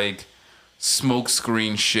utter, like,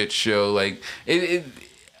 smokescreen shit show. Like, it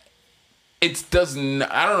doesn't.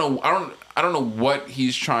 I don't know what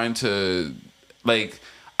he's trying to, like.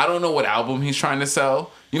 I don't know what album he's trying to sell.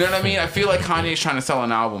 You know what I mean? I feel like Kanye's trying to sell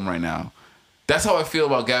an album right now. That's how I feel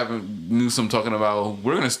about Gavin Newsom talking about,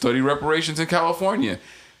 we're going to study reparations in California.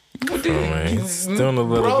 It's doing a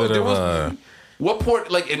little bit of what port,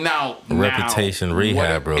 like, and now reputation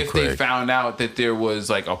rehab real if quick. They found out that there was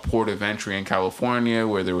like a port of entry in California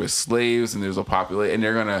where there was slaves and there was a population, and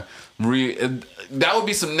they're going to that would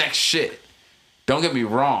be some next shit. Don't get me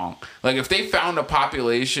wrong. Like, if they found a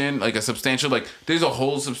population, like a substantial, like, there's a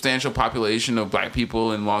whole substantial population of black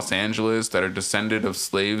people in Los Angeles that are descended of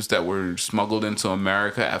slaves that were smuggled into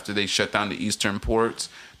America after they shut down the eastern ports.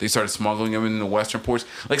 They started smuggling them in the western ports.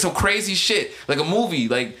 Like, some crazy shit. Like a movie,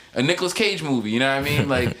 like a Nicolas Cage movie, you know what I mean?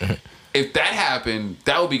 Like, if that happened,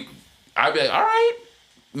 I'd be like, all right,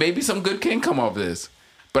 maybe some good can come of this.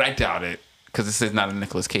 But I doubt it, because this is not a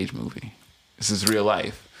Nicolas Cage movie. This is real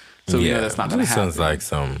life. So that's not gonna happen. Sounds like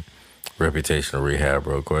some reputational rehab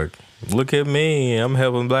real quick. Look at me, I'm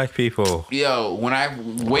helping black people. Yo, when I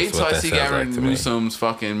wait till I see Gavin Newsom's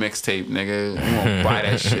fucking mixtape, nigga, I'm gonna buy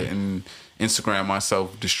that shit and Instagram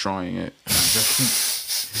myself destroying it.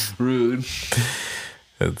 Rude.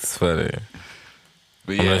 It's funny.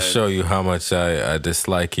 But I'm gonna show you how much I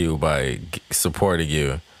dislike you by supporting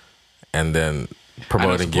you, and then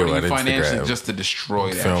promoting you on Instagram just to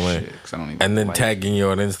destroy that shit. I don't even and then tagging you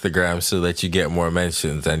on Instagram so that you get more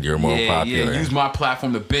mentions and you're more popular. Yeah, use my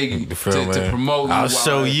platform to promote you. I'll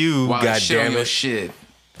show you, goddamn it. Shit.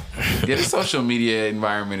 Yeah, the social media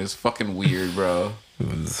environment is fucking weird, bro.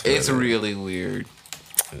 It's really weird.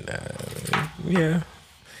 Yeah.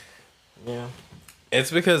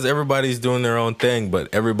 It's because everybody's doing their own thing, but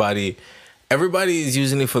everybody is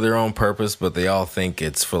using it for their own purpose, but they all think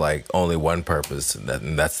it's for like only one purpose,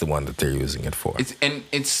 and that's the one that they're using it for.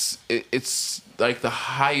 It's like the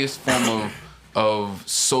highest form of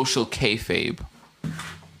social kayfabe.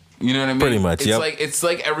 You know what I mean? Pretty much. It's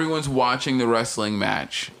like everyone's watching the wrestling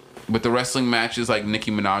match, but the wrestling match is like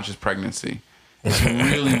Nicki Minaj's pregnancy. It's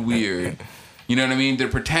really weird. You know what I mean? They're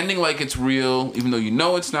pretending like it's real, even though you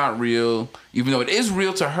know it's not real, even though it is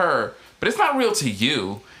real to her, but it's not real to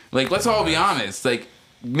you. Like, let's all be honest. Like,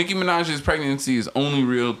 Nicki Minaj's pregnancy is only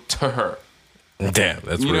real to her. Damn,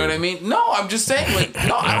 that's You know rude. what I mean? No, I'm just saying, like,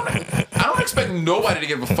 no, I don't expect nobody to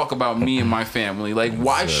give a fuck about me and my family. Like,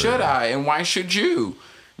 why should I and why should you?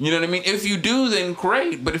 You know what I mean? If you do, then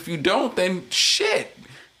great. But if you don't, then shit.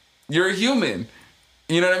 You're a human.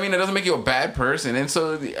 You know what I mean? It doesn't make you a bad person. And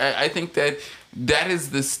so I think that is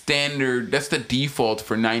the standard. That's the default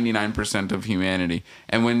for 99% of humanity.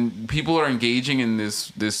 And when people are engaging in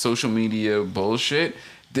this social media bullshit,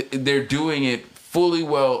 they're doing it fully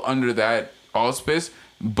well under that auspice,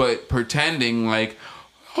 but pretending like,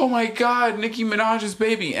 oh my God, Nicki Minaj's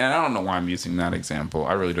baby. And I don't know why I'm using that example.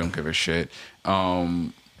 I really don't give a shit.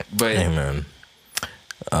 But hey, man.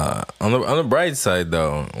 On the bright side,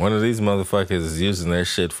 though, one of these motherfuckers is using their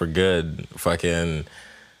shit for good. Fucking,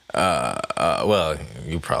 well,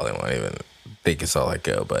 you probably won't even think it's all that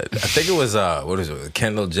good, but I think it was what is it,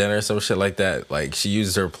 Kendall Jenner or some shit like that. Like, she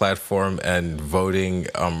used her platform and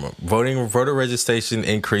voter registration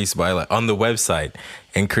increased by, like, on the website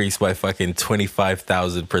increased by fucking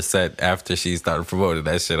 25,000% after she started promoting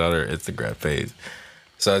that shit on her Instagram page.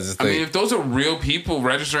 So I just think, I mean, if those are real people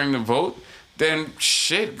registering to vote, then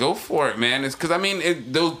shit, go for it, man. It's because, I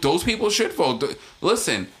mean, those people should vote.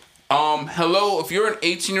 Listen, hello, if you're an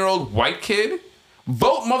 18-year-old white kid,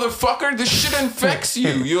 vote, motherfucker. This shit infects you.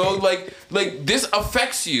 You know, like this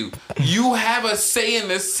affects you. You have a say in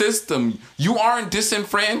this system. You aren't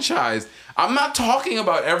disenfranchised. I'm not talking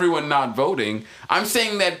about everyone not voting. I'm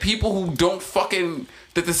saying that people who don't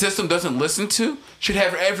that the system doesn't listen to should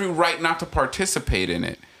have every right not to participate in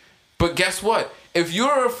it. But guess what? If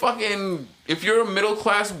you're a middle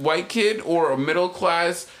class white kid or a middle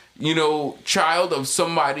class, child of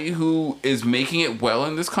somebody who is making it well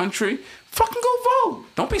in this country, fucking go vote.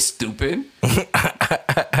 Don't be stupid.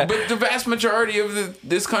 But the vast majority of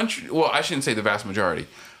this country, well, I shouldn't say the vast majority.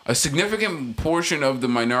 A significant portion of the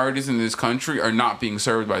minorities in this country are not being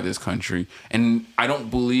served by this country. And I don't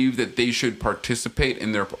believe that they should participate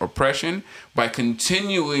in their oppression by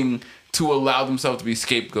continuing to allow themselves to be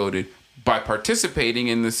scapegoated by participating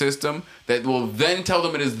in the system that will then tell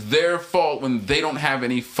them it is their fault when they don't have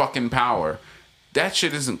any fucking power. That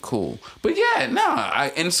shit isn't cool. But yeah,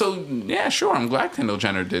 sure, I'm glad Kendall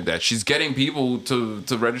Jenner did that. She's getting people to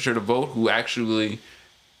register to vote who actually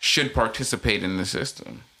should participate in the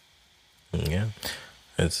system. Yeah.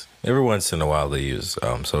 It's every once in a while they use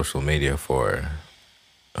social media for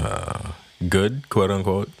good, quote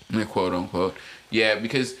unquote. Yeah, quote unquote. Yeah,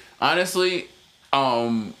 because honestly,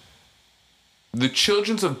 the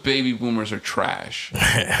children of baby boomers are trash.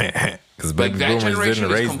 Because like baby that boomers generation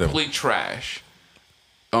didn't is raise them. complete trash.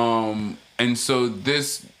 And so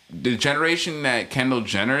the generation that Kendall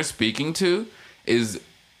Jenner is speaking to is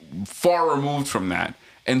far removed from that.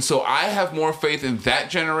 And so I have more faith in that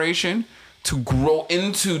generation to grow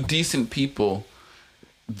into decent people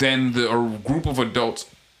than a group of adults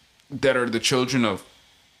that are the children of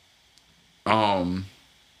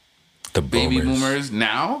The baby boomers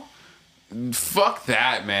now. Fuck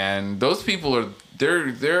that, man. Those people are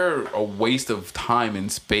they're a waste of time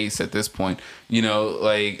and space at this point.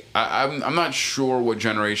 Like I'm not sure what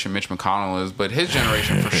generation Mitch McConnell is, but his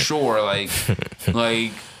generation for sure. Like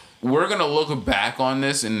we're gonna look back on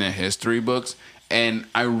this in the history books, and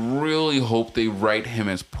I really hope they write him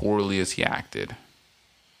as poorly as he acted.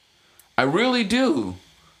 I really do,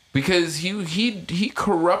 because he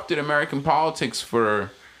corrupted American politics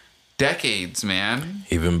for decades, man.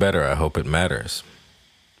 Even better, I hope it matters.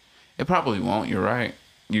 It probably won't. You're right.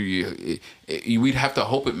 We'd have to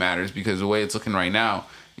hope it matters, because the way it's looking right now,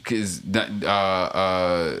 because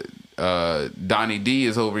Donnie D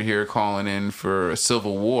is over here calling in for a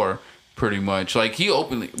civil war, pretty much. Like, he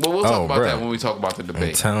openly. Well, we'll talk about that when we talk about the debate.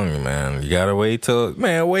 I'm telling you, man. You gotta wait till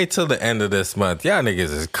the end of this month. Y'all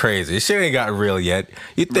niggas is crazy. Shit ain't got real yet.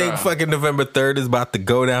 You think fucking November 3rd is about to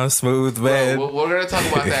go down smooth, man? Bro, we're gonna talk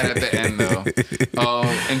about that at the end, though.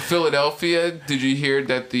 In Philadelphia, did you hear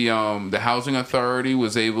that the housing authority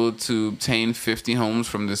was able to obtain 50 homes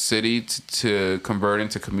from the city to convert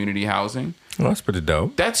into community housing? Well, that's pretty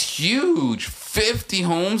dope. That's huge. 50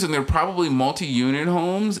 homes, and they're probably multi-unit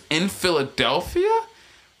homes in Philadelphia?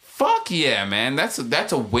 Fuck yeah, man. That's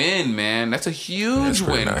a win, man. That's a huge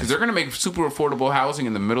win, because they're going to make super affordable housing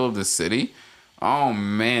in the middle of the city. Oh,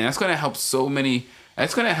 man. That's going to help so many.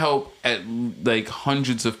 That's going to help at like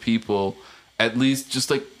hundreds of people at least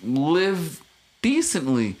just like live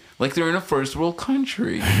decently. like they're in a first world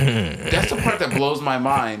country. That's the part that blows my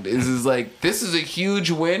mind. Is like, this is a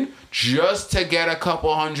huge win just to get a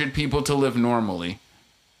couple hundred people to live normally.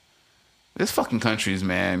 This fucking country's,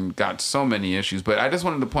 man, got so many issues. But I just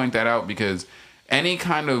wanted to point that out because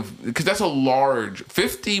because that's a large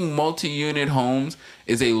 50 multi-unit homes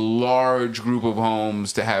is a large group of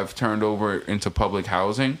homes to have turned over into public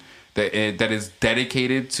housing that is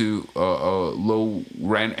dedicated to low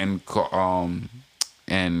rent and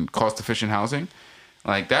cost efficient housing.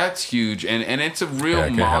 Like, that's huge, and it's a real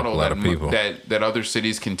model that other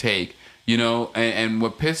cities can take, you know. And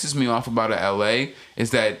what pisses me off about LA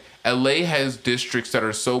is that LA has districts that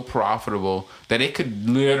are so profitable that it could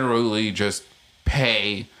literally just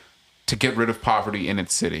pay to get rid of poverty in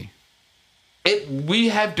its city. We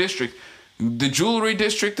have districts, the jewelry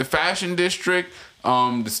district, the fashion district,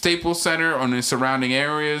 the Staples Center and the surrounding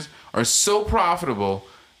areas are so profitable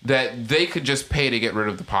that they could just pay to get rid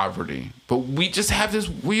of the poverty. But we just have this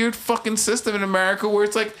weird fucking system in America where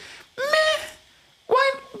it's like, meh,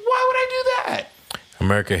 why would I do that?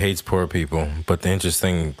 America hates poor people, but the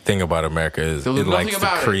interesting thing about America is it likes to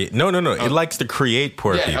create. No. It likes to create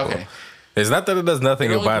poor people. Okay. It's not that it does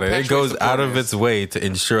nothing about it. It goes out of its way to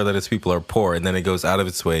ensure that its people are poor, and then it goes out of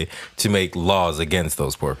its way to make laws against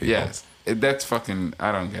those poor people. Yes, that's fucking.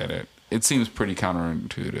 I don't get it. It seems pretty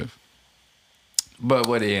counterintuitive. But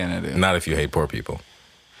what are you gonna do? Not if you hate poor people.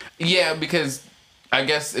 Yeah, because I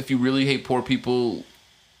guess if you really hate poor people,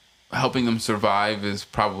 helping them survive is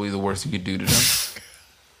probably the worst you could do to them.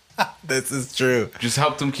 This is true. Just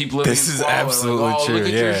help them keep living. This is absolutely true. Look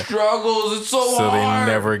at your struggles. It's so hard. So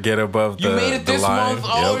they never get above the line. You made it this month.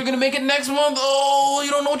 Oh, you're gonna make it next month. Oh,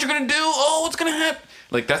 you don't know what you're gonna do. Oh, what's gonna happen?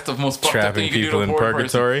 Like, that's the most fucked up thing you can do to a poor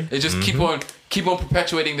purgatory. It just keep on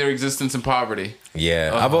perpetuating their existence in poverty.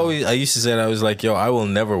 Yeah, I used to say that. I was like, yo, I will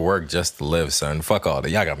never work just to live, son. Fuck all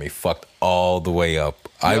that. Y'all got me fucked all the way up.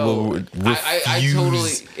 I will refuse. I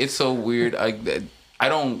totally. It's so weird. I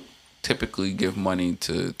don't typically give money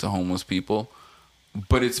to homeless people,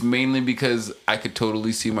 but it's mainly because I could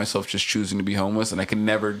totally see myself just choosing to be homeless, and I could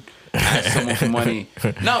never ask someone for money.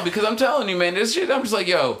 No, because I'm telling you, man, this shit. I'm just like,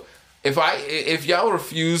 yo, if y'all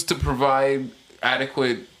refuse to provide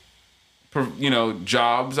adequate,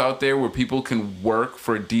 jobs out there where people can work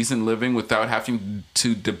for a decent living without having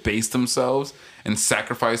to debase themselves and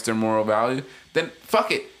sacrifice their moral value, then fuck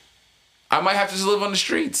it. I might have to just live on the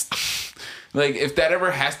streets. Like, if that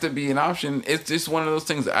ever has to be an option, it's just one of those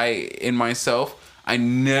things. I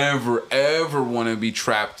never ever want to be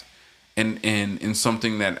trapped in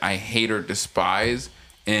something that I hate or despise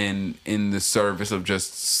in the service of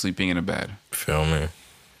just sleeping in a bed. Feel me?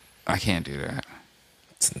 I can't do that.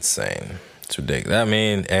 It's insane. It's ridiculous. I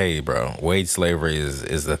mean, hey, bro, wage slavery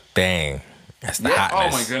is the thing. That's the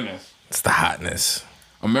hotness. Oh my goodness. It's the hotness.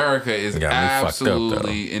 America is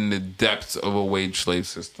absolutely in the depths of a wage slave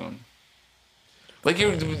system. Like,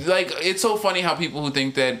 it's so funny how people who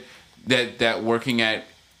think that working at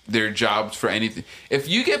their jobs for anything, if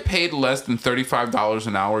you get paid less than $35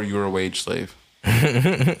 an hour, you're a wage slave.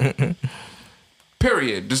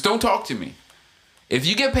 Period. Just don't talk to me. If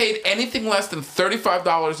you get paid anything less than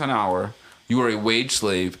 $35 an hour, you are a wage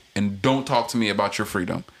slave, and don't talk to me about your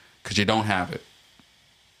freedom, because you don't have it.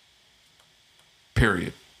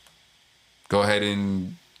 Period. Go ahead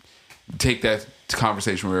and take that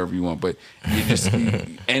conversation wherever you want, but you just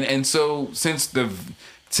and so since the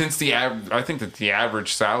I think that the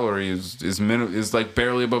average salary is like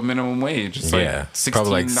barely above minimum wage. It's like $16.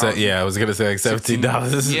 Probably I was gonna say like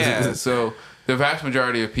 $17. Yeah, so the vast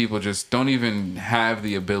majority of people just don't even have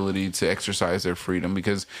the ability to exercise their freedom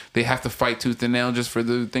because they have to fight tooth and nail just for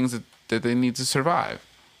the things that they need to survive.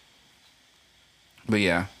 But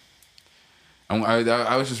yeah.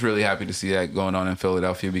 I was just really happy to see that going on in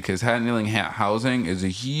Philadelphia because handling housing is a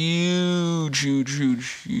huge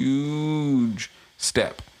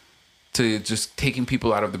step to just taking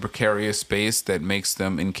people out of the precarious space that makes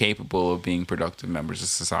them incapable of being productive members of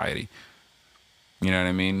society. You know what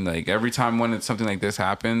I mean? Like, every time when something like this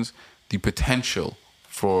happens, the potential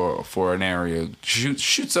for an area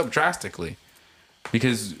shoots up drastically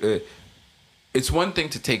because it's one thing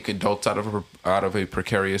to take adults out of a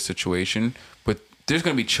precarious situation, but there's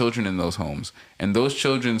going to be children in those homes, and those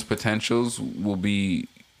children's potentials will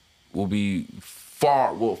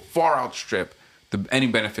far outstrip any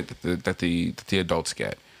benefit that the adults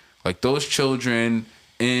get. Like, those children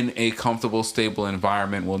in a comfortable, stable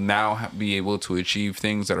environment will now be able to achieve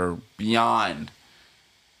things that are beyond.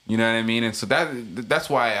 You know what I mean? And so that's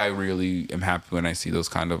why I really am happy when I see those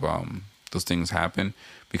kind of those things happen,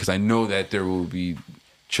 because I know that there will be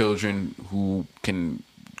children who can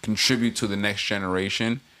contribute to the next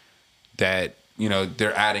generation that, you know,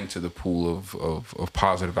 they're adding to the pool of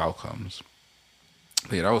positive outcomes.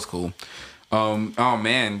 But yeah, that was cool. Oh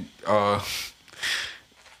man,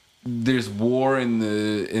 there's war in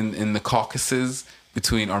the Caucasus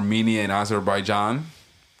between Armenia and Azerbaijan,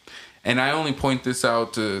 and I only point this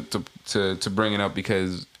out to bring it up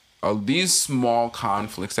because these small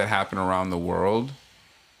conflicts that happen around the world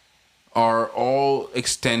are all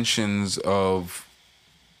extensions of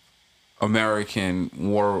American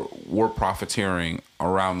war profiteering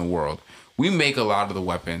around the world. We make a lot of the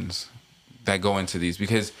weapons that go into these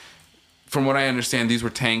because, from what I understand, these were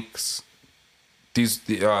tanks.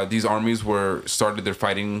 These armies started their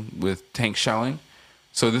fighting with tank shelling.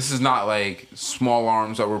 So this is not like small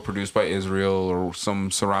arms that were produced by Israel or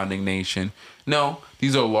some surrounding nation. No,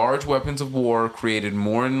 these are large weapons of war created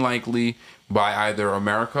more than likely by either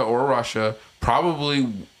America or Russia,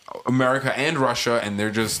 probably America and Russia, and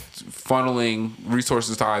they're just funneling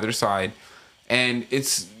resources to either side. And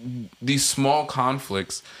it's these small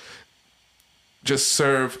conflicts just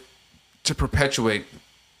serve to perpetuate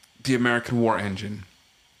the American war engine.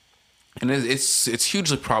 And it's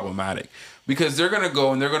hugely problematic because they're going to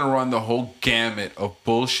go and they're going to run the whole gamut of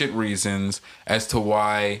bullshit reasons as to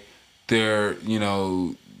why they're, you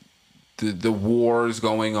know, the war is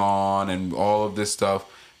going on and all of this stuff.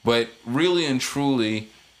 But really and truly,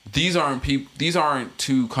 these aren't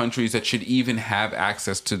two countries that should even have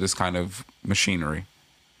access to this kind of machinery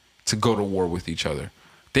to go to war with each other.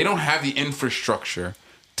 They don't have the infrastructure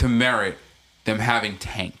to merit them having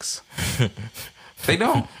tanks. They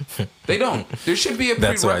don't. There should be a prerequisite.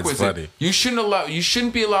 That's why it's funny. You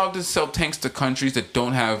shouldn't be allowed to sell tanks to countries that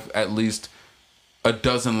don't have at least a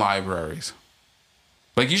dozen libraries.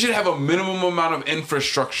 Like, you should have a minimum amount of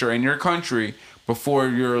infrastructure in your country before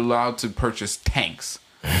you're allowed to purchase tanks.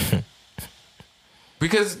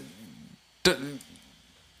 Because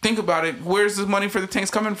think about it, where's the money for the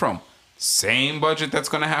tanks coming from? Same budget that's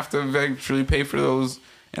going to have to eventually pay for those.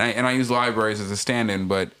 And I use libraries as a stand-in,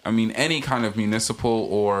 but I mean any kind of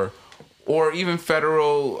municipal or even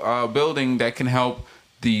federal building that can help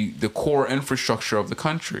the core infrastructure of the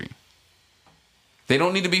country. They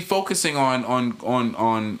don't need to be focusing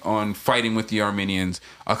on fighting with the Armenians,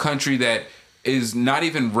 a country that is not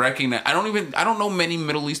even recognized. I don't know many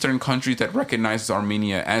Middle Eastern countries that recognizes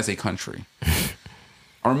Armenia as a country.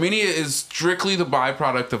 Armenia is strictly the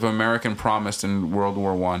byproduct of American promise in World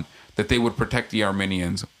War I that they would protect the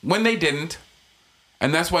Armenians when they didn't.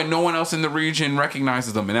 And that's why no one else in the region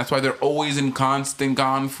recognizes them. And that's why they're always in constant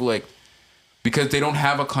conflict, because they don't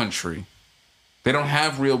have a country. They don't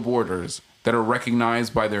have real borders that are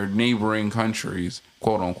recognized by their neighboring countries,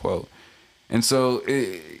 quote unquote. And so,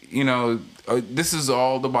 this is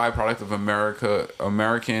all the byproduct of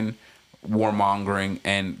American warmongering,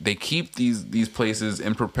 and they keep these places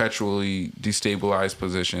in perpetually destabilized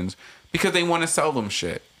positions because they want to sell them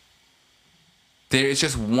shit. It's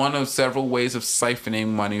just one of several ways of siphoning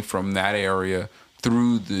money from that area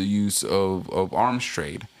through the use of arms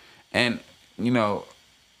trade. And,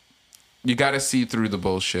 you got to see through the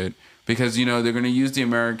bullshit because, they're going to use the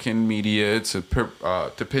American media to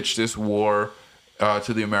pitch this war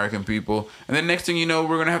to the American people. And then next thing you know,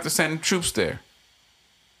 we're going to have to send troops there.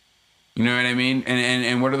 You know what I mean?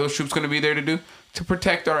 And what are those troops going to be there to do? To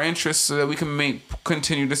protect our interests so that we can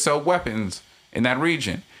continue to sell weapons in that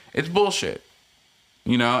region. It's bullshit.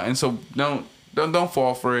 And so don't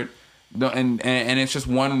fall for it. And it's just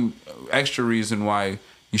one extra reason why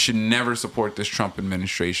you should never support this Trump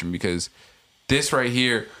administration, because this right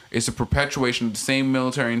here is a perpetuation of the same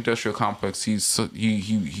military-industrial complex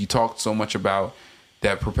he talked so much about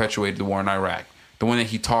that perpetuated the war in Iraq, the one that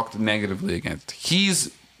he talked negatively against.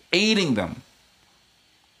 He's aiding them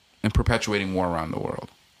in perpetuating war around the world.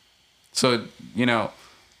 So,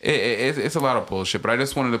 it's a lot of bullshit, but I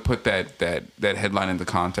just wanted to put that headline into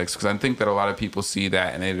context because I think that a lot of people see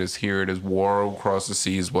that and they just hear it as war across the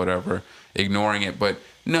seas, whatever, ignoring it. But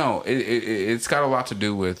no, it's got a lot to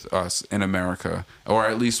do with us in America, or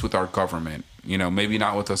at least with our government. Maybe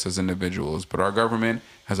not with us as individuals, but our government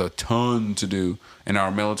has a ton to do, and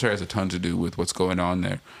our military has a ton to do with what's going on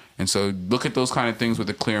there. And so look at those kind of things with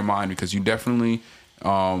a clear mind, because you definitely,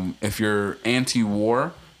 if you're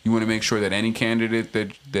anti-war, you want to make sure that any candidate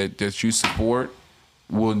that you support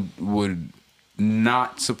would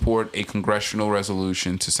not support a congressional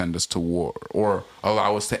resolution to send us to war or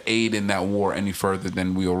allow us to aid in that war any further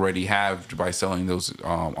than we already have by selling those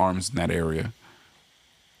arms in that area.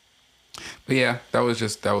 But yeah, that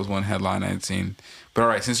was one headline I had seen. But all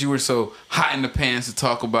right, since you were so hot in the pants to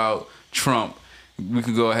talk about Trump, we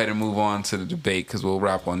could go ahead and move on to the debate because we'll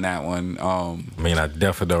wrap on that one. I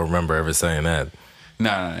definitely don't remember ever saying that.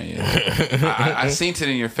 No, yeah. I seen it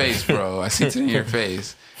in your face, bro. I seen it in your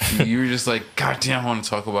face. You were just like, God damn, I want to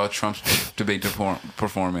talk about Trump's debate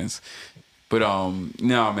performance. But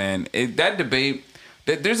no, man, that debate.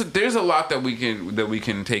 There's a lot that we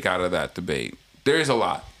can take out of that debate. There is a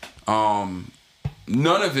lot.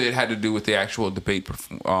 None of it had to do with the actual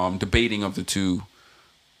debating of the two.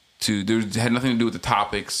 It had nothing to do with the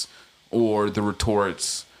topics or the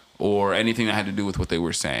retorts or anything that had to do with what they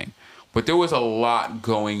were saying. But there was a lot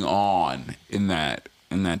going on in that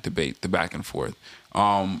debate, the back and forth.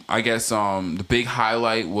 I guess the big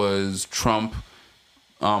highlight was Trump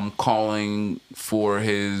calling for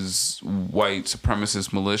his white supremacist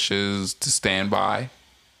militias to stand by.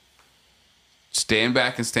 Stand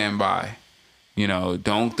back and stand by. You know,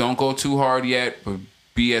 don't go too hard yet, but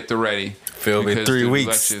be at the ready. Feel me, 3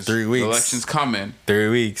 weeks. 3 weeks. The election's coming. 3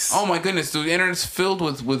 weeks. Oh my goodness, dude! The internet's filled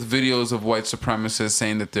with videos of white supremacists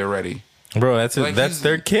saying that they're ready. Bro, that's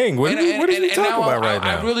their king. What are you talking about right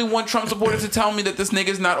now? I really want Trump supporters to tell me that this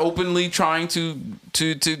nigga's not openly trying to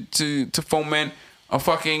foment a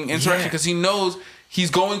fucking insurrection because he knows he's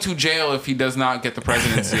going to jail if he does not get the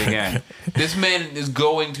presidency again. This man is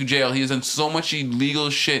going to jail. He has done so much illegal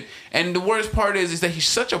shit, and the worst part is that he's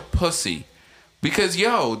such a pussy. Because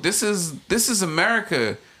this is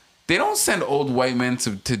America. They don't send old white men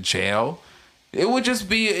to jail. It would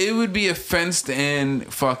be a fenced-in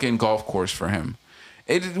fucking golf course for him.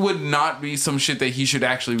 It would not be some shit that he should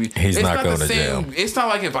actually be. He's not going to jail. It's not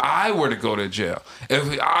like if I were to go to jail.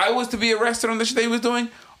 If I was to be arrested on the shit they was doing,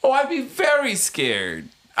 I'd be very scared.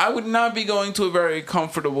 I would not be going to a very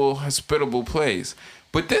comfortable, hospitable place.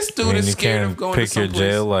 But this dude is scared of going to some place. Pick your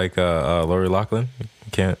jail like Lori Loughlin.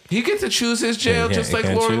 You can't. He gets to choose his jail just like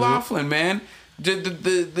Lori Loughlin, man.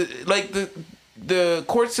 The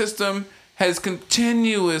court system has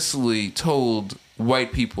continuously told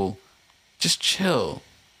white people, just chill.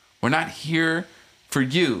 We're not here for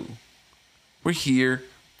you. We're here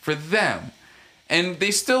for them. And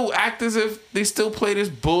they still act as if they still play this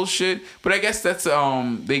bullshit. But I guess that's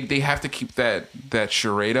they have to keep that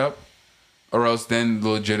charade up, or else then the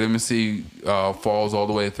legitimacy falls all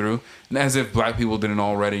the way through. And as if black people didn't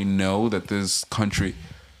already know that this country.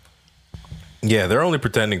 Yeah, they're only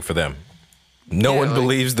pretending for them. No one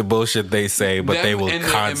believes the bullshit they say, but they will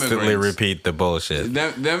constantly repeat the bullshit.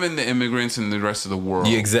 Them and the immigrants and the rest of the world.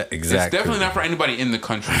 Yeah, exactly. It's definitely not for anybody in the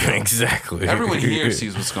country. Exactly. Everyone here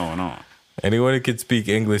sees what's going on. Anyone who can speak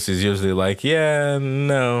English is usually like, yeah,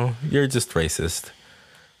 no, you're just racist.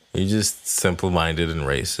 You're just simple-minded and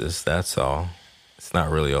racist. That's all. It's not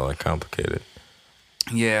really all that complicated.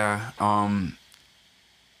 Yeah. I'm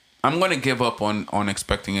going to give up on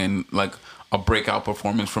expecting a breakout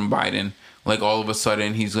performance from Biden. Like all of a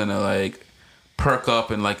sudden he's gonna like perk up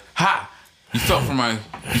and like, ha! You fell for my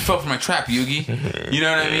trap, Yugi. You know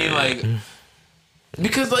what I mean? Like,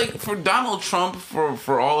 because like for Donald Trump,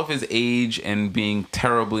 for all of his age and being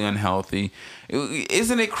terribly unhealthy,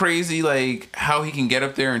 isn't it crazy like how he can get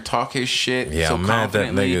up there and talk his shit? Yeah, so I'm mad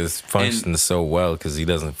that nigga's functioning and, so well because he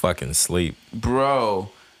doesn't fucking sleep, bro.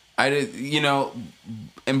 And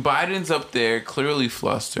Biden's up there clearly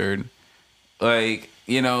flustered, like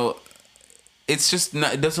it's just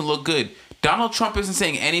not, it doesn't look good. Donald Trump isn't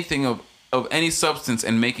saying anything of any substance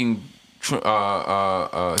and he's making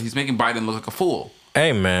Biden look like a fool.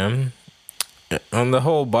 Hey man, on the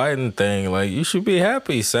whole Biden thing, like you should be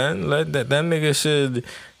happy, son. Like that nigga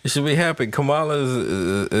you should be happy. Kamala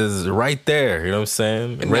is right there. You know what I'm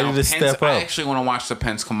saying? Ready to step up. I actually want to watch the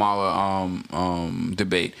Pence Kamala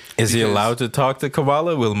debate. Is he allowed to talk to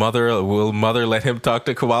Kamala? Will mother let him talk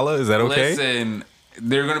to Kamala? Is that okay? Listen.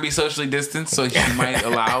 They're going to be socially distanced, so he might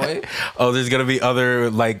allow it. Oh, there's going to be other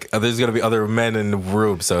men in the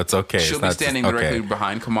room, so it's okay. She'll be standing directly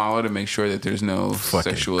behind Kamala to make sure that there's no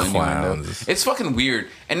fucking sexual innuendo. It's fucking weird,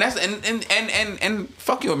 and that's and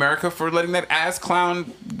fuck you, America, for letting that ass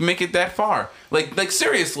clown make it that far. Like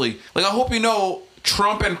seriously, like I hope you know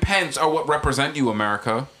Trump and Pence are what represent you,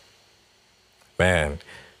 America. Man,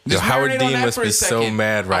 Howard Dean must be so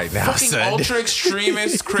mad right now. Fucking ultra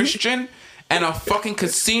extremist Christian. And a fucking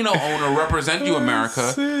casino owner represent you,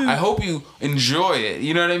 America. I hope you enjoy it.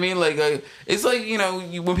 You know what I mean? Like, it's like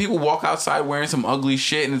when people walk outside wearing some ugly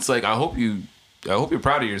shit, and it's like, I hope you're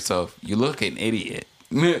proud of yourself. You look an idiot.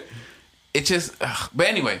 It just, but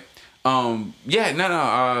anyway, I'm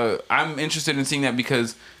interested in seeing that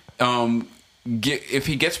because if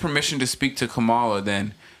he gets permission to speak to Kamala,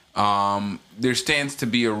 then there stands to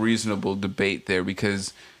be a reasonable debate there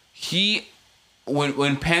because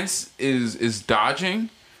When Pence is dodging,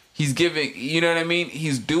 he's giving, you know what I mean?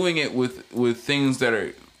 He's doing it with things that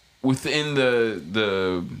are within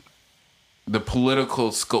the the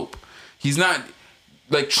political scope. He's not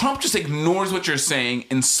like Trump. Just ignores what you're saying,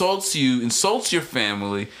 insults you, insults your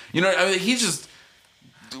family. You know, I mean, he's just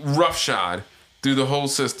roughshod through the whole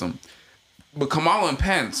system. But Kamala and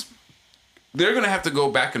Pence, they're gonna have to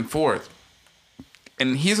go back and forth,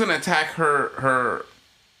 and he's gonna attack her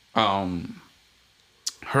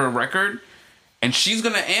record, and she's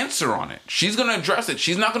gonna answer on it. She's gonna address it.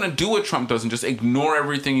 She's not gonna do what Trump does and just ignore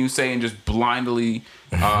everything you say and just blindly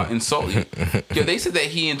insult you. Yeah, they said that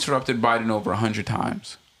he interrupted Biden over 100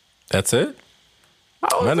 times. That's it? My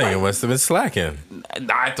nigga must have been slacking.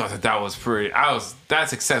 I thought that was pretty.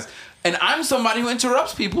 That's excess. And I'm somebody who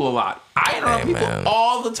interrupts people a lot. I interrupt people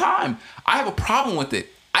all the time. I have a problem with it.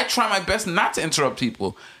 I try my best not to interrupt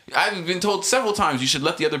people. I've been told several times you should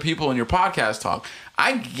let the other people in your podcast talk.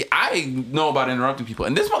 I know about interrupting people,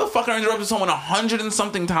 and this motherfucker interrupted someone 100 and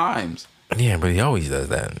something times. Yeah, but he always does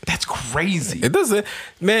that. That's crazy. It doesn't,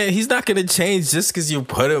 man. He's not gonna change just because you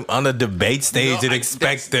put him on a debate stage and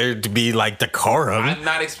expect there to be like decorum. I'm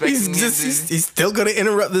not expecting. He's still gonna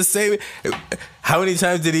interrupt the same. How many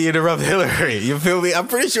times did he interrupt Hillary? You feel me? I'm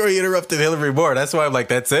pretty sure he interrupted Hillary more. That's why I'm like,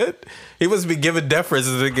 that's it. He must be giving deference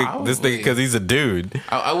to this thing because he's a dude.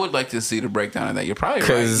 I would like to see the breakdown of that. You're probably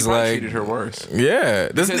right. You probably treated her worse. Yeah,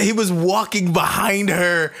 he was walking behind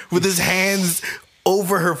her with his hands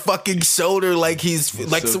over her fucking shoulder like he's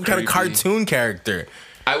like some kind of cartoon character.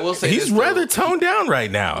 I will say he's rather toned down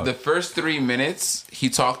right now. The first 3 minutes he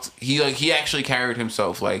talked, he actually carried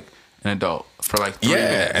himself like an adult for like 3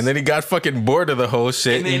 minutes. And then he got fucking bored of the whole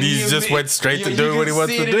shit, and he just went straight to doing what he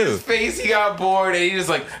wants to do. His face, he got bored, and he just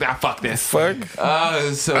like, fuck this. Fuck.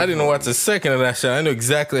 So I didn't watch a second of that shit. I knew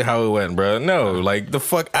exactly how it went, bro. No, like the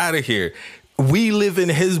fuck out of here. We live in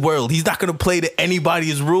his world. He's not gonna play to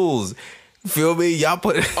anybody's rules. Feel me? Y'all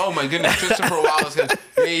put it. Oh my goodness, Christopher Wallace.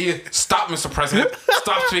 Hey, stop, Mr. President.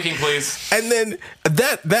 Stop speaking, please. And then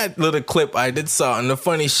that little clip I did saw, and the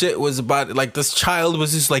funny shit was about it. Like this child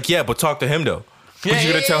was just like, yeah, but talk to him though. Are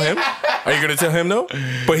you gonna tell him? Are you gonna tell him though?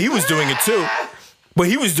 But he was doing it too.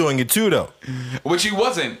 Though. Which he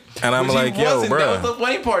wasn't. And I'm like, yo, bro. That was the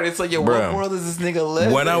funny part. It's like, yo, what world is this nigga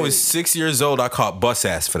living? When I was 6 years old, I caught bus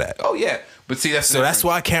ass for that. Oh yeah. But see, that's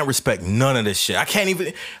why I can't respect none of this shit. I can't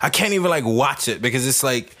even like watch it because it's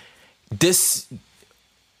like this.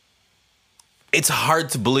 It's hard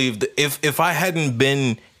to believe that if I hadn't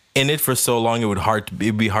been in it for so long,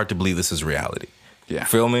 it'd be hard to believe this is reality. Yeah,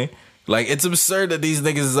 feel me? Like it's absurd that these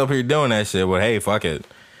niggas is up here doing that shit. But hey, fuck it.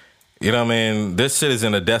 You know what I mean? This shit is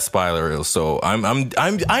in a death spiral, so I'm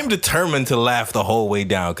determined to laugh the whole way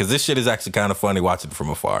down because this shit is actually kind of funny watching it from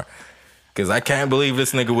afar. Because I can't believe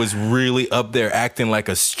this nigga was really up there acting like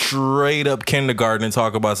a straight up kindergarten and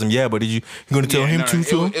talk about some, but you gonna tell him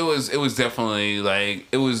too? It was definitely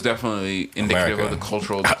indicative of the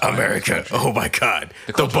cultural decline. America. Oh my God.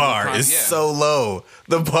 The bar is so low.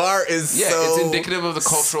 The bar is it's indicative of the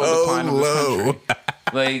cultural decline of this country.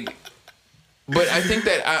 Like, but I think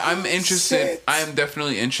that I'm interested. Shit. I am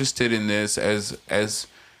definitely interested in this as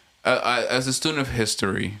a student of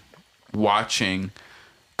history, watching.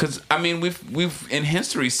 Because I mean, we've in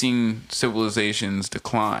history seen civilizations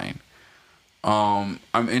decline. I'm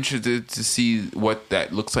interested to see what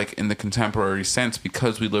that looks like in the contemporary sense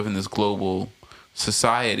because we live in this global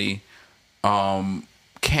society. Can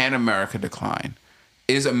America decline?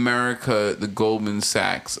 Is America the Goldman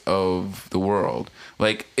Sachs of the world?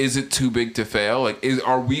 Like, is it too big to fail? Like,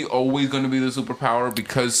 are we always going to be the superpower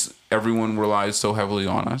because everyone relies so heavily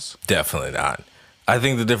on us? Definitely not. I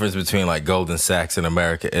think the difference between like Goldman Sachs and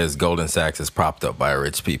America is Goldman Sachs is propped up by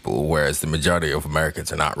rich people, whereas the majority of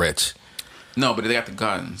Americans are not rich. No, but they got the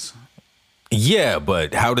guns. Yeah,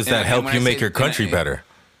 but how does that help you make your country better?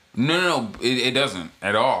 No, it doesn't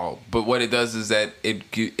at all. But what it does is that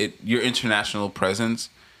your international presence,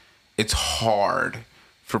 it's hard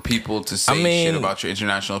for people to say shit about your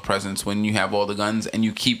international presence when you have all the guns and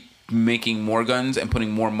you keep making more guns and putting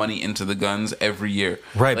more money into the guns every year.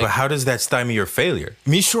 Right, like, but how does that stymie your failure? I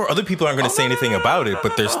mean, sure, other people aren't going to say anything about it,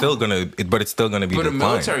 but they're still going to. But it's still going to be. But a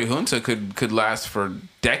military junta could last for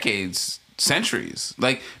decades, centuries.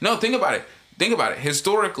 Like, no, think about it. Think about it.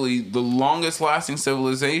 Historically, the longest lasting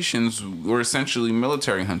civilizations were essentially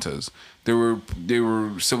military juntas. There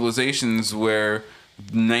were civilizations where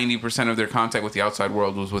 90% of their contact with the outside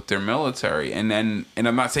world was with their military. And I'm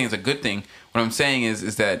not saying it's a good thing. What I'm saying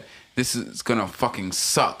is that this is gonna fucking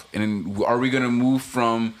suck. And are we gonna move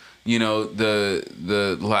from,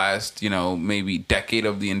 the last, maybe decade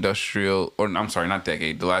of the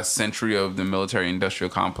the last century of the military industrial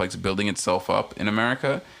complex building itself up in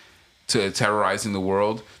America to terrorizing the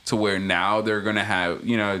world to where now they're gonna have,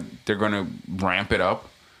 they're gonna ramp it up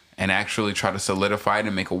and actually try to solidify it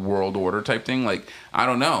and make a world order type thing. Like, I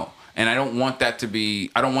don't know. And I don't want that to be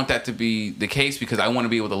the case, because I want to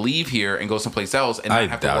be able to leave here and go someplace else and not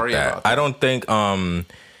have to worry about that. I don't think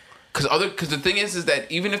because the thing is that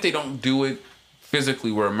even if they don't do it physically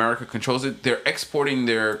where America controls it, they're exporting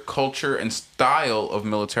their culture and style of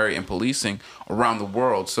military and policing around the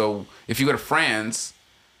world. So if you go to French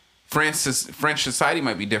society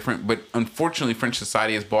might be different, but unfortunately French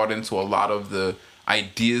society has bought into a lot of the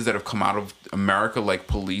ideas that have come out of America, like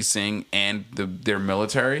policing and their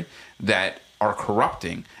military, that are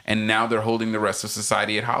corrupting, and now they're holding the rest of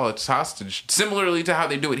society at hostage, similarly to how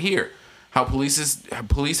they do it here. How police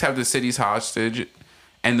have the cities hostage,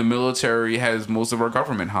 and the military has most of our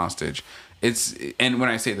government hostage. And when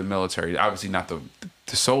I say the military, obviously not the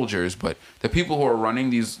soldiers, but the people who are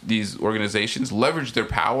running these organizations leverage their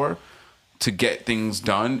power to get things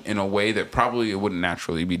done in a way that probably it wouldn't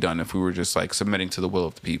naturally be done if we were just like submitting to the will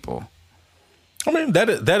of the people. I mean, that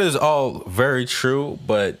is all very true,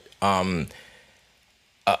 but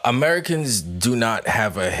Americans do not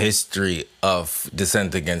have a history of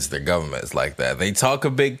dissent against their governments like that. They talk a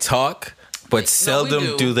big talk, but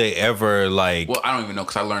seldom do they ever like. Well, I don't even know,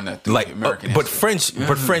 because I learned that through American but history.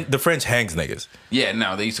 the French hangs niggas. Yeah,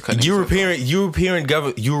 no, they used to cut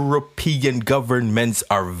European governments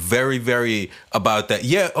are very, very about that.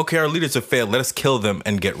 Yeah, okay, our leaders have failed. Let us kill them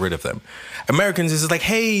and get rid of them. Americans is like,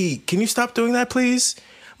 hey, can you stop doing that, please?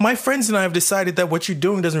 My friends and I have decided that what you're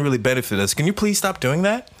doing doesn't really benefit us. Can you please stop doing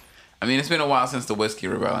that? I mean, it's been a while since the Whiskey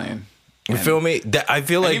Rebellion. You feel me? I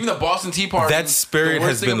feel like even the Boston Tea Party, that spirit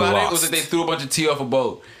has been lost. It was that they threw a bunch of tea off a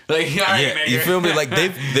boat. Like, all right, yeah, nigga. You feel me? Like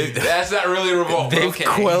they've that's not really revolt. They've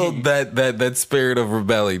quelled that spirit of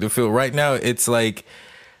rebellion. To feel right now, it's like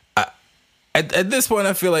at this point,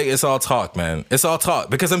 I feel like it's all talk, man. It's all talk,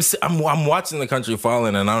 because I'm watching the country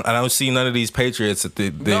falling, and I don't see none of these patriots. I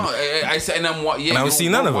don't see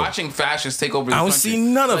none of them. Watching fascists take over. I don't see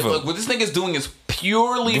none of them. Look, what this thing is doing is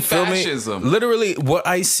purely fascism. Literally, what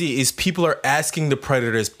I see is people are asking the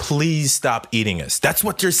predators, please stop eating us. That's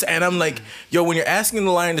what you're saying. I'm like, yo, when you're asking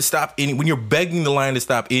the lion to stop eating, when you're begging the lion to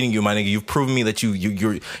stop eating you, my nigga, you've proven me that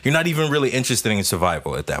you're not even really interested in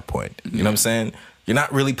survival at that point. You know what I'm saying? You're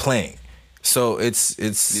not really playing. So it's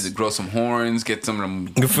need to grow some horns, get some of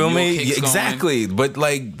them. You feel me? Yeah, exactly. But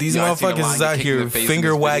like these motherfuckers is out here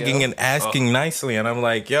finger wagging and asking nicely, and I'm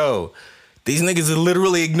like, yo, these niggas are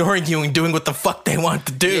literally ignoring you and doing what the fuck they want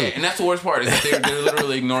to do. Yeah, and that's the worst part, is that they're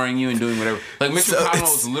literally ignoring you and doing whatever. Like Mitch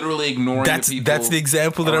McConnell is literally ignoring the people. That's the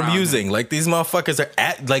example that I'm using. Like these motherfuckers are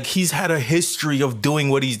like, he's had a history of doing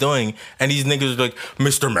what he's doing, and these niggas are like,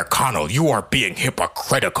 Mr. McConnell, you are being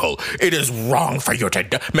hypocritical. It is wrong for you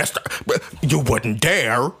to, you wouldn't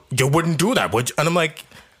dare. You wouldn't do that, would you? And I'm like,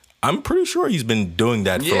 I'm pretty sure he's been doing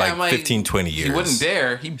that for like 15, 20 years. He wouldn't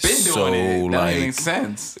dare. He been doing it. That makes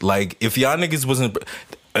sense. Like, if y'all niggas wasn't...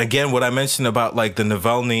 Again, what I mentioned about like the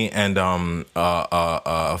Navalny and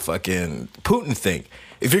fucking Putin thing.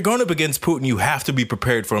 If you're going up against Putin, you have to be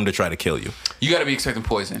prepared for him to try to kill you. You got to be expecting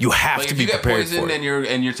poison. You have to be prepared for it. If you get poisoned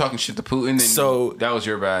and you're talking shit to Putin, then that was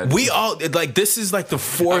your bad. We all like, this is like the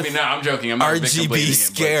fourth. I mean, no, I'm joking. I'm not RGB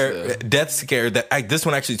scare, death scare. This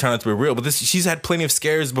one actually turned out to be real. But she's had plenty of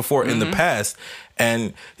scares before in the past.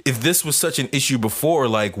 And if this was such an issue before,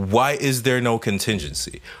 like, why is there no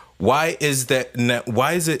contingency? Why is it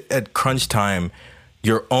at crunch time?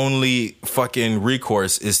 Your only fucking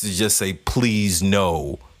recourse is to just say, please,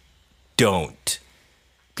 no, don't.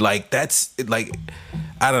 Like, that's, like,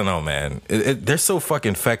 I don't know, man. They're so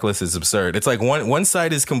fucking feckless, it's absurd. It's like one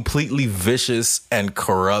side is completely vicious and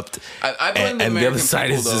corrupt, I blame and the other side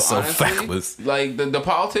is just so feckless. Like, the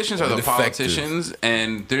politicians are the politicians,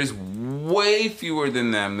 and there's way fewer than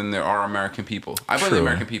them than there are American people. I blame the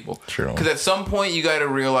American people. True. Because at some point, you got to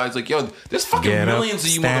realize, like, yo, there's fucking millions of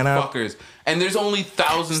you motherfuckers. And there's only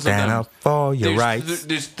thousands of them. Stand up for your rights.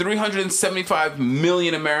 There's 375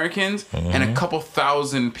 million Americans and a couple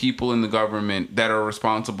thousand people in the government that are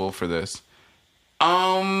responsible for this.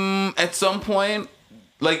 At some point,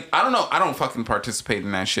 like, I don't know. I don't fucking participate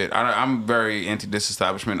in that shit. I'm very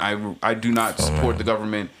anti-disestablishment. I do not support the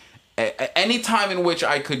government. Any time in which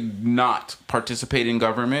I could not participate in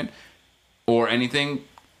government or anything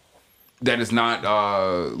that is not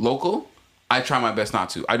local, I try my best not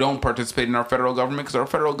to. I don't participate in our federal government because our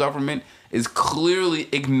federal government is clearly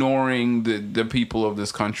ignoring the people of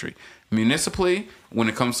this country. Municipally, when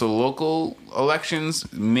it comes to local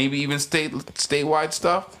elections, maybe even statewide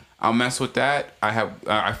stuff, I'll mess with that.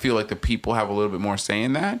 I feel like the people have a little bit more say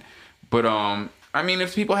in that. But I mean,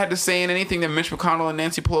 if people had to say in anything, then Mitch McConnell and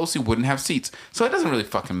Nancy Pelosi wouldn't have seats. So it doesn't really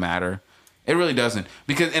fucking matter. It really doesn't.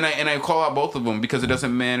 Because and I call out both of them because it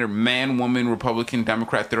doesn't matter. Man, woman, Republican,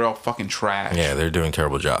 Democrat, they're all fucking trash. Yeah, they're doing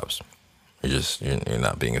terrible jobs. You're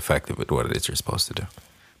not being effective at what it is you're supposed to do.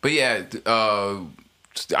 But yeah,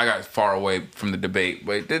 I got far away from the debate.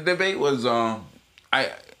 But the debate was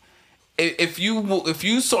if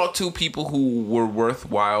you saw two people who were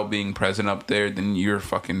worthwhile being present up there, then you're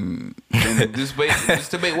fucking. Then this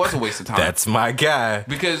debate was a waste of time. That's my guy.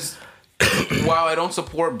 Because while I don't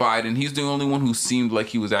support Biden, he's the only one who seemed like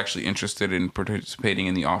he was actually interested in participating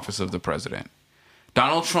in the office of the president.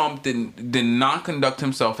 Donald Trump did not conduct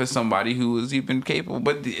himself as somebody who was even capable,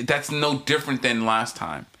 but that's no different than last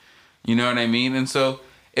time. You know what I mean? And so,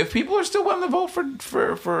 if people are still willing to vote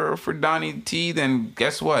for Donnie T, then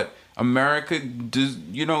guess what? America does.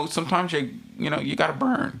 You know, sometimes you gotta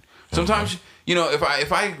burn. Sometimes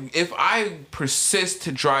if I persist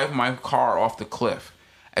to drive my car off the cliff,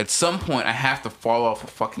 at some point I have to fall off a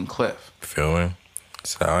fucking cliff. Feel me?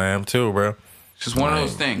 That's how I am too, bro. It's just one of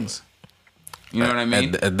those things. You know what I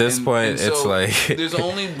mean? At this point, so it's like there's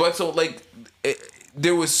only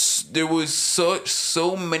there was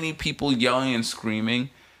so many people yelling and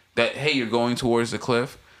screaming that hey, you're going towards the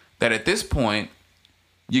cliff. That at this point,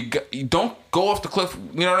 you don't go off the cliff.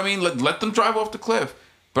 You know what I mean? Let them drive off the cliff.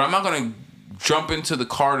 But I'm not gonna jump into the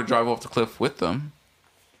car to drive off the cliff with them.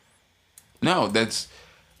 No, that's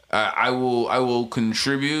I will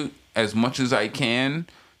contribute as much as I can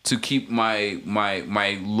to keep my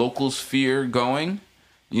local sphere going.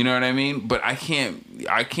 You know what I mean? But I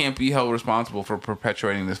can't be held responsible for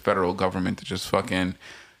perpetuating this federal government that just fucking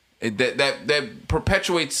that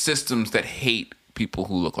perpetuates systems that hate people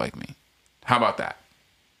who look like me. How about that?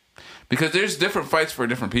 Because there's different fights for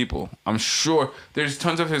different people. I'm sure there's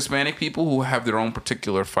tons of Hispanic people who have their own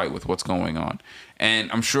particular fight with what's going on.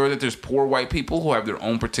 And I'm sure that there's poor white people who have their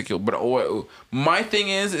own particular... But my thing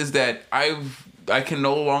is that I can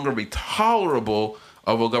no longer be tolerable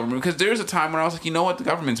of a government. Because there's a time when I was like, you know what? The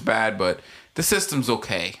government's bad, but the system's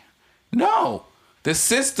okay. No. The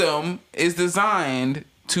system is designed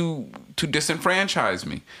to disenfranchise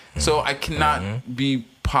me. So I cannot be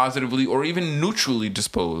positively or even neutrally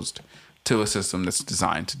disposed to a system that's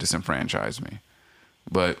designed to disenfranchise me.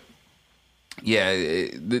 But yeah,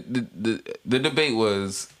 the debate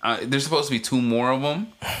was there's supposed to be 2 more of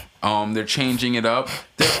them. They're changing it up.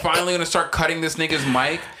 They're finally gonna start cutting this nigga's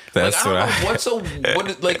mic. That's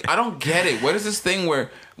I don't get it. What is this thing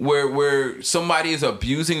where somebody is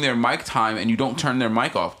abusing their mic time and you don't turn their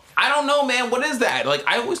mic off? I don't know, man. What is that? Like,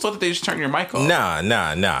 I always thought that they just turn your mic off. Nah.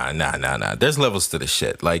 There's levels to the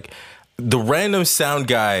shit. Like, the random sound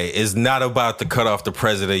guy is not about to cut off the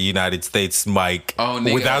president of the United States mic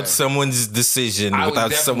without someone's decision,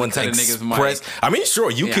 without someone's express. I mean,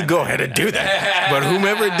 sure, you could go ahead and do that, but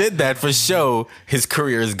whomever did that, for sure, his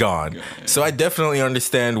career is gone. So I definitely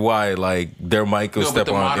understand why, like, their mic will step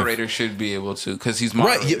on. But the moderator should be able to, because he's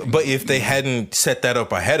moderating. Right, but if they hadn't set that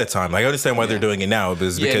up ahead of time, like, I understand why they're doing it now,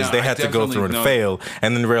 because they had to go through and fail,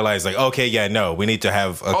 and then realize, like, okay, we need to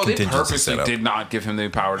have a contingency set up. They did not give him the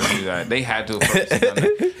power to do that. They had to have purposely done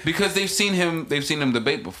that because they've seen him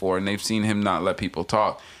debate before, and they've seen him not let people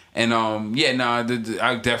talk. And I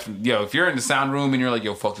definitely, if you're in the sound room and you're like,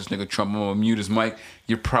 yo, fuck this nigga Trump, I'm gonna mute his mic,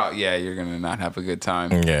 you're gonna not have a good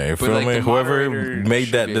time. Yeah, you feel me? Whoever made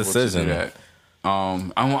that decision. And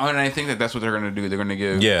I think that's what they're gonna do. They're gonna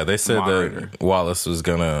give. Yeah, they said that Wallace was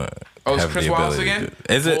gonna. Is Chris Wallace again?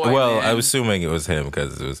 Is it? Well, I'm assuming it was him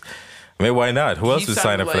because it was. I mean, why not? Who else would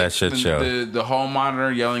sign up for that shit show? The hall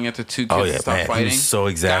monitor yelling at the 2 kids to stop fighting. He's so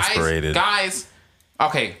exasperated. Guys.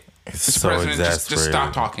 Okay. Mr. President, just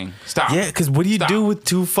stop talking. Stop. Yeah, because what do you do with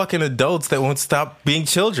 2 fucking adults that won't stop being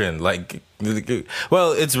children? Like,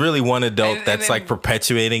 well, it's really one adult that's like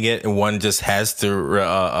perpetuating it, and one just has to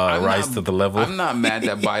rise to the level. I'm not mad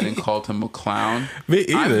that Biden called him a clown. Me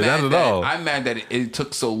either, not at all. I'm mad that it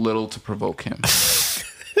took so little to provoke him.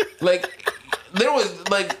 Like... There was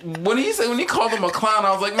like when he called him a clown,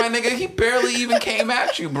 I was like, my nigga, he barely even came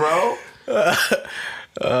at you, bro.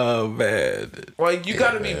 Oh man! Like you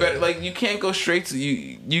got to be better. Like you can't go straight to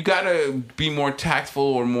you. You got to be more tactful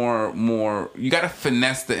or more. You got to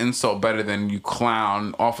finesse the insult better than you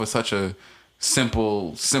clown off of such a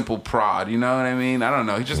simple prod. You know what I mean? I don't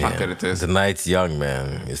know. He's just not good at this. The night's young,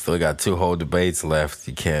 man. You still got 2 whole debates left.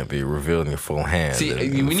 You can't be revealing your full hand. See,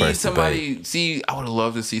 we need somebody. Debate. See, I would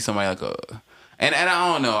love to see somebody like a. And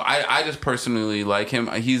I don't know. I just personally like him.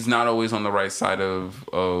 He's not always on the right side of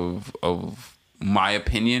my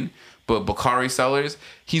opinion. But Bakari Sellers,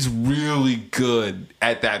 he's really good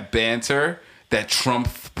at that banter that Trump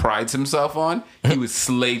prides himself on. He would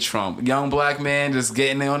slay Trump. Young black man just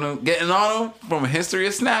getting on him from a history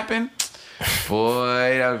of snapping.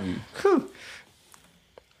 Boy, that would be. Whew.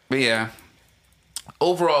 But yeah,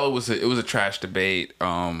 overall, it was a trash debate.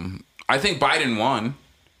 I think Biden won.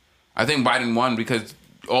 Because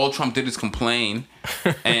all Trump did is complain,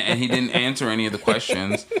 and he didn't answer any of the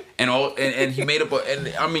questions, and he made up.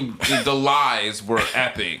 I mean, the lies were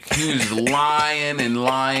epic. He was lying and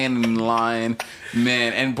lying and lying,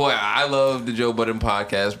 man. And boy, I love the Joe Budden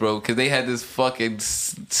podcast, bro, because they had this fucking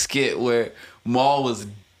skit where Maul was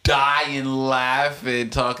dying laughing,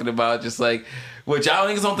 talking about just like, which I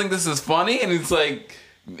don't think this is funny, and it's like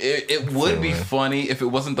it would be funny if it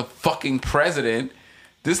wasn't the fucking president.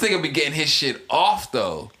 This nigga be getting his shit off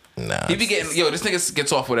though. Nah, he be getting this nigga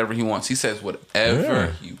gets off whatever he wants. He says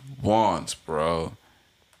whatever he wants, bro.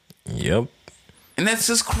 Yep. And that's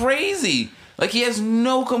just crazy. Like, he has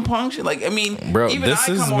no compunction. Like, I mean, bro, even this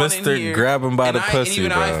I is come on Mr. in here, Grab him by the pussy,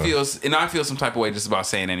 and bro. I feel some type of way just about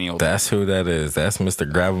saying any old. That's who that is. That's Mr.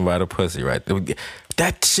 Grab him by the pussy, right there.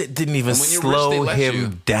 That shit didn't even slow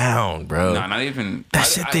him down, bro. No, not even. That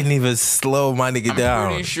shit didn't even slow my nigga down. I'm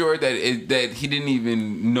pretty sure that he didn't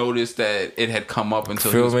even notice that it had come up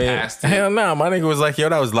until he was past it. Hell no, my nigga was like, yo,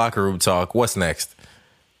 that was locker room talk. What's next?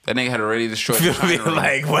 That nigga had already destroyed the China room.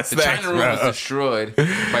 Like, what's the next, China room was destroyed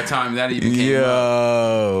by the time that even came up.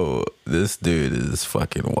 Yo, this dude is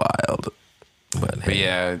fucking wild. But hey,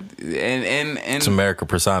 yeah, and it's America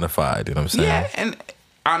personified. You know what I'm saying? Yeah, and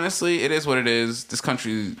honestly, it is what it is. This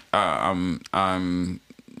country, I'm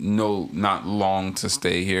not long to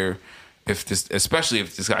stay here. Especially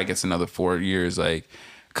if this guy gets another 4 years, like.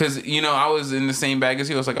 Because, you know, I was in the same bag as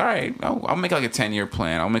he. I was like, all right, I'll make like a 10-year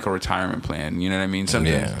plan. I'll make a retirement plan. You know what I mean?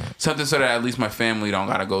 Something so that at least my family don't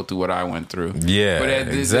got to go through what I went through. Yeah, but at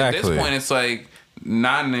this point, it's like,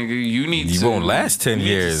 nah, nigga, you won't last 10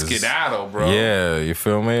 years. Skedaddle, bro. Yeah, you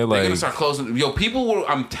feel me? Like, they're going to start closing. Yo,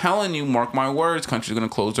 I'm telling you, mark my words, country's going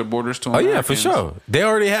to close their borders to Americans. Oh, yeah, for sure. They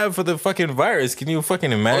already have for the fucking virus. Can you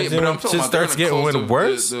fucking imagine? It just starts getting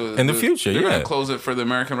worse in the future. They're going to close it for the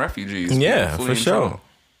American refugees. Yeah, for sure.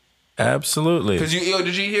 Absolutely. Because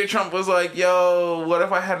did you hear Trump was like, yo, what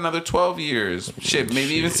if I had another 12 years? Shit,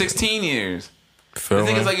 maybe even 16 years. The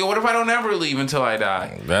thing is like, yo, what if I don't ever leave until I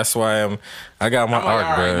die? That's why I got my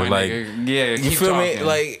arc, bro. Like, yeah, you feel me?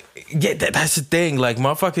 Like, yeah, that's the thing. Like,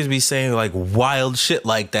 motherfuckers be saying like wild shit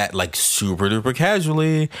like that, like super duper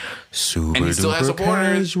casually, and he still has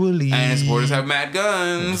supporters, and his supporters have mad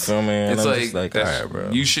guns. You feel me? And it's like all right,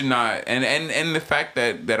 bro. You should not. And the fact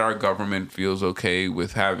that our government feels okay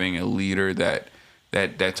with having a leader that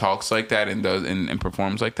talks like that and does and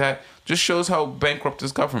performs like that just shows how bankrupt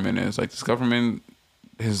this government is. Like, this government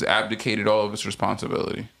has abdicated all of its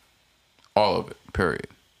responsibility. All of it, period.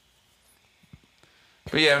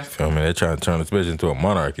 But yeah. Feel me? They're trying to turn this bitch into a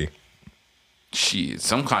monarchy. Shit,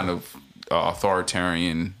 some kind of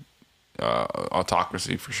authoritarian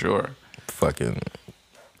autocracy for sure. Fucking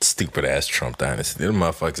stupid ass Trump dynasty. Them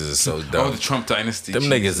motherfuckers is so dumb. Oh, the Trump dynasty. Them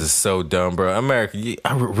niggas is so dumb, bro. America,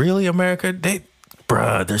 really America?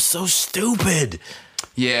 They're so stupid.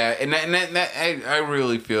 Yeah, and that I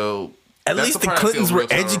really feel. At least the Clintons were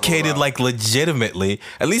educated, like, legitimately.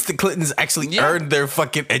 At least the Clintons actually earned their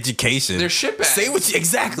fucking education. They're shitbags. Say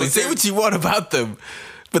what you want about them.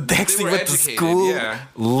 But they actually went to school,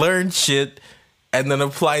 learned shit, and then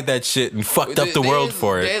applied that shit and fucked up the world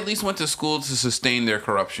for it. They at least went to school to sustain their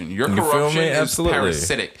corruption. Your corruption is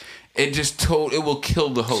parasitic. It will kill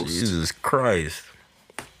the host. Jesus Christ.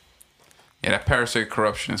 Yeah, that parasitic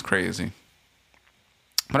corruption is crazy.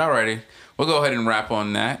 But alrighty, we'll go ahead and wrap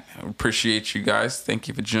on that. I appreciate you guys. Thank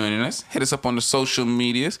you for joining us. Hit us up on the social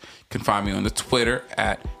medias. You can find me on the Twitter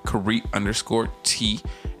at Kareet_T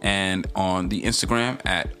and on the Instagram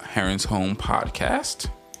at Heron's Home Podcast.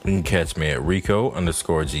 You can catch me at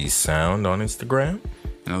Rico_G Sound on Instagram.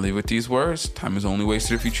 And I'll leave with these words. Time is only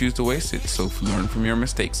wasted if you choose to waste it. So learn from your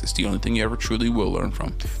mistakes. It's the only thing you ever truly will learn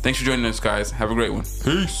from. Thanks for joining us, guys. Have a great one.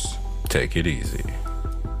 Peace. Take it easy.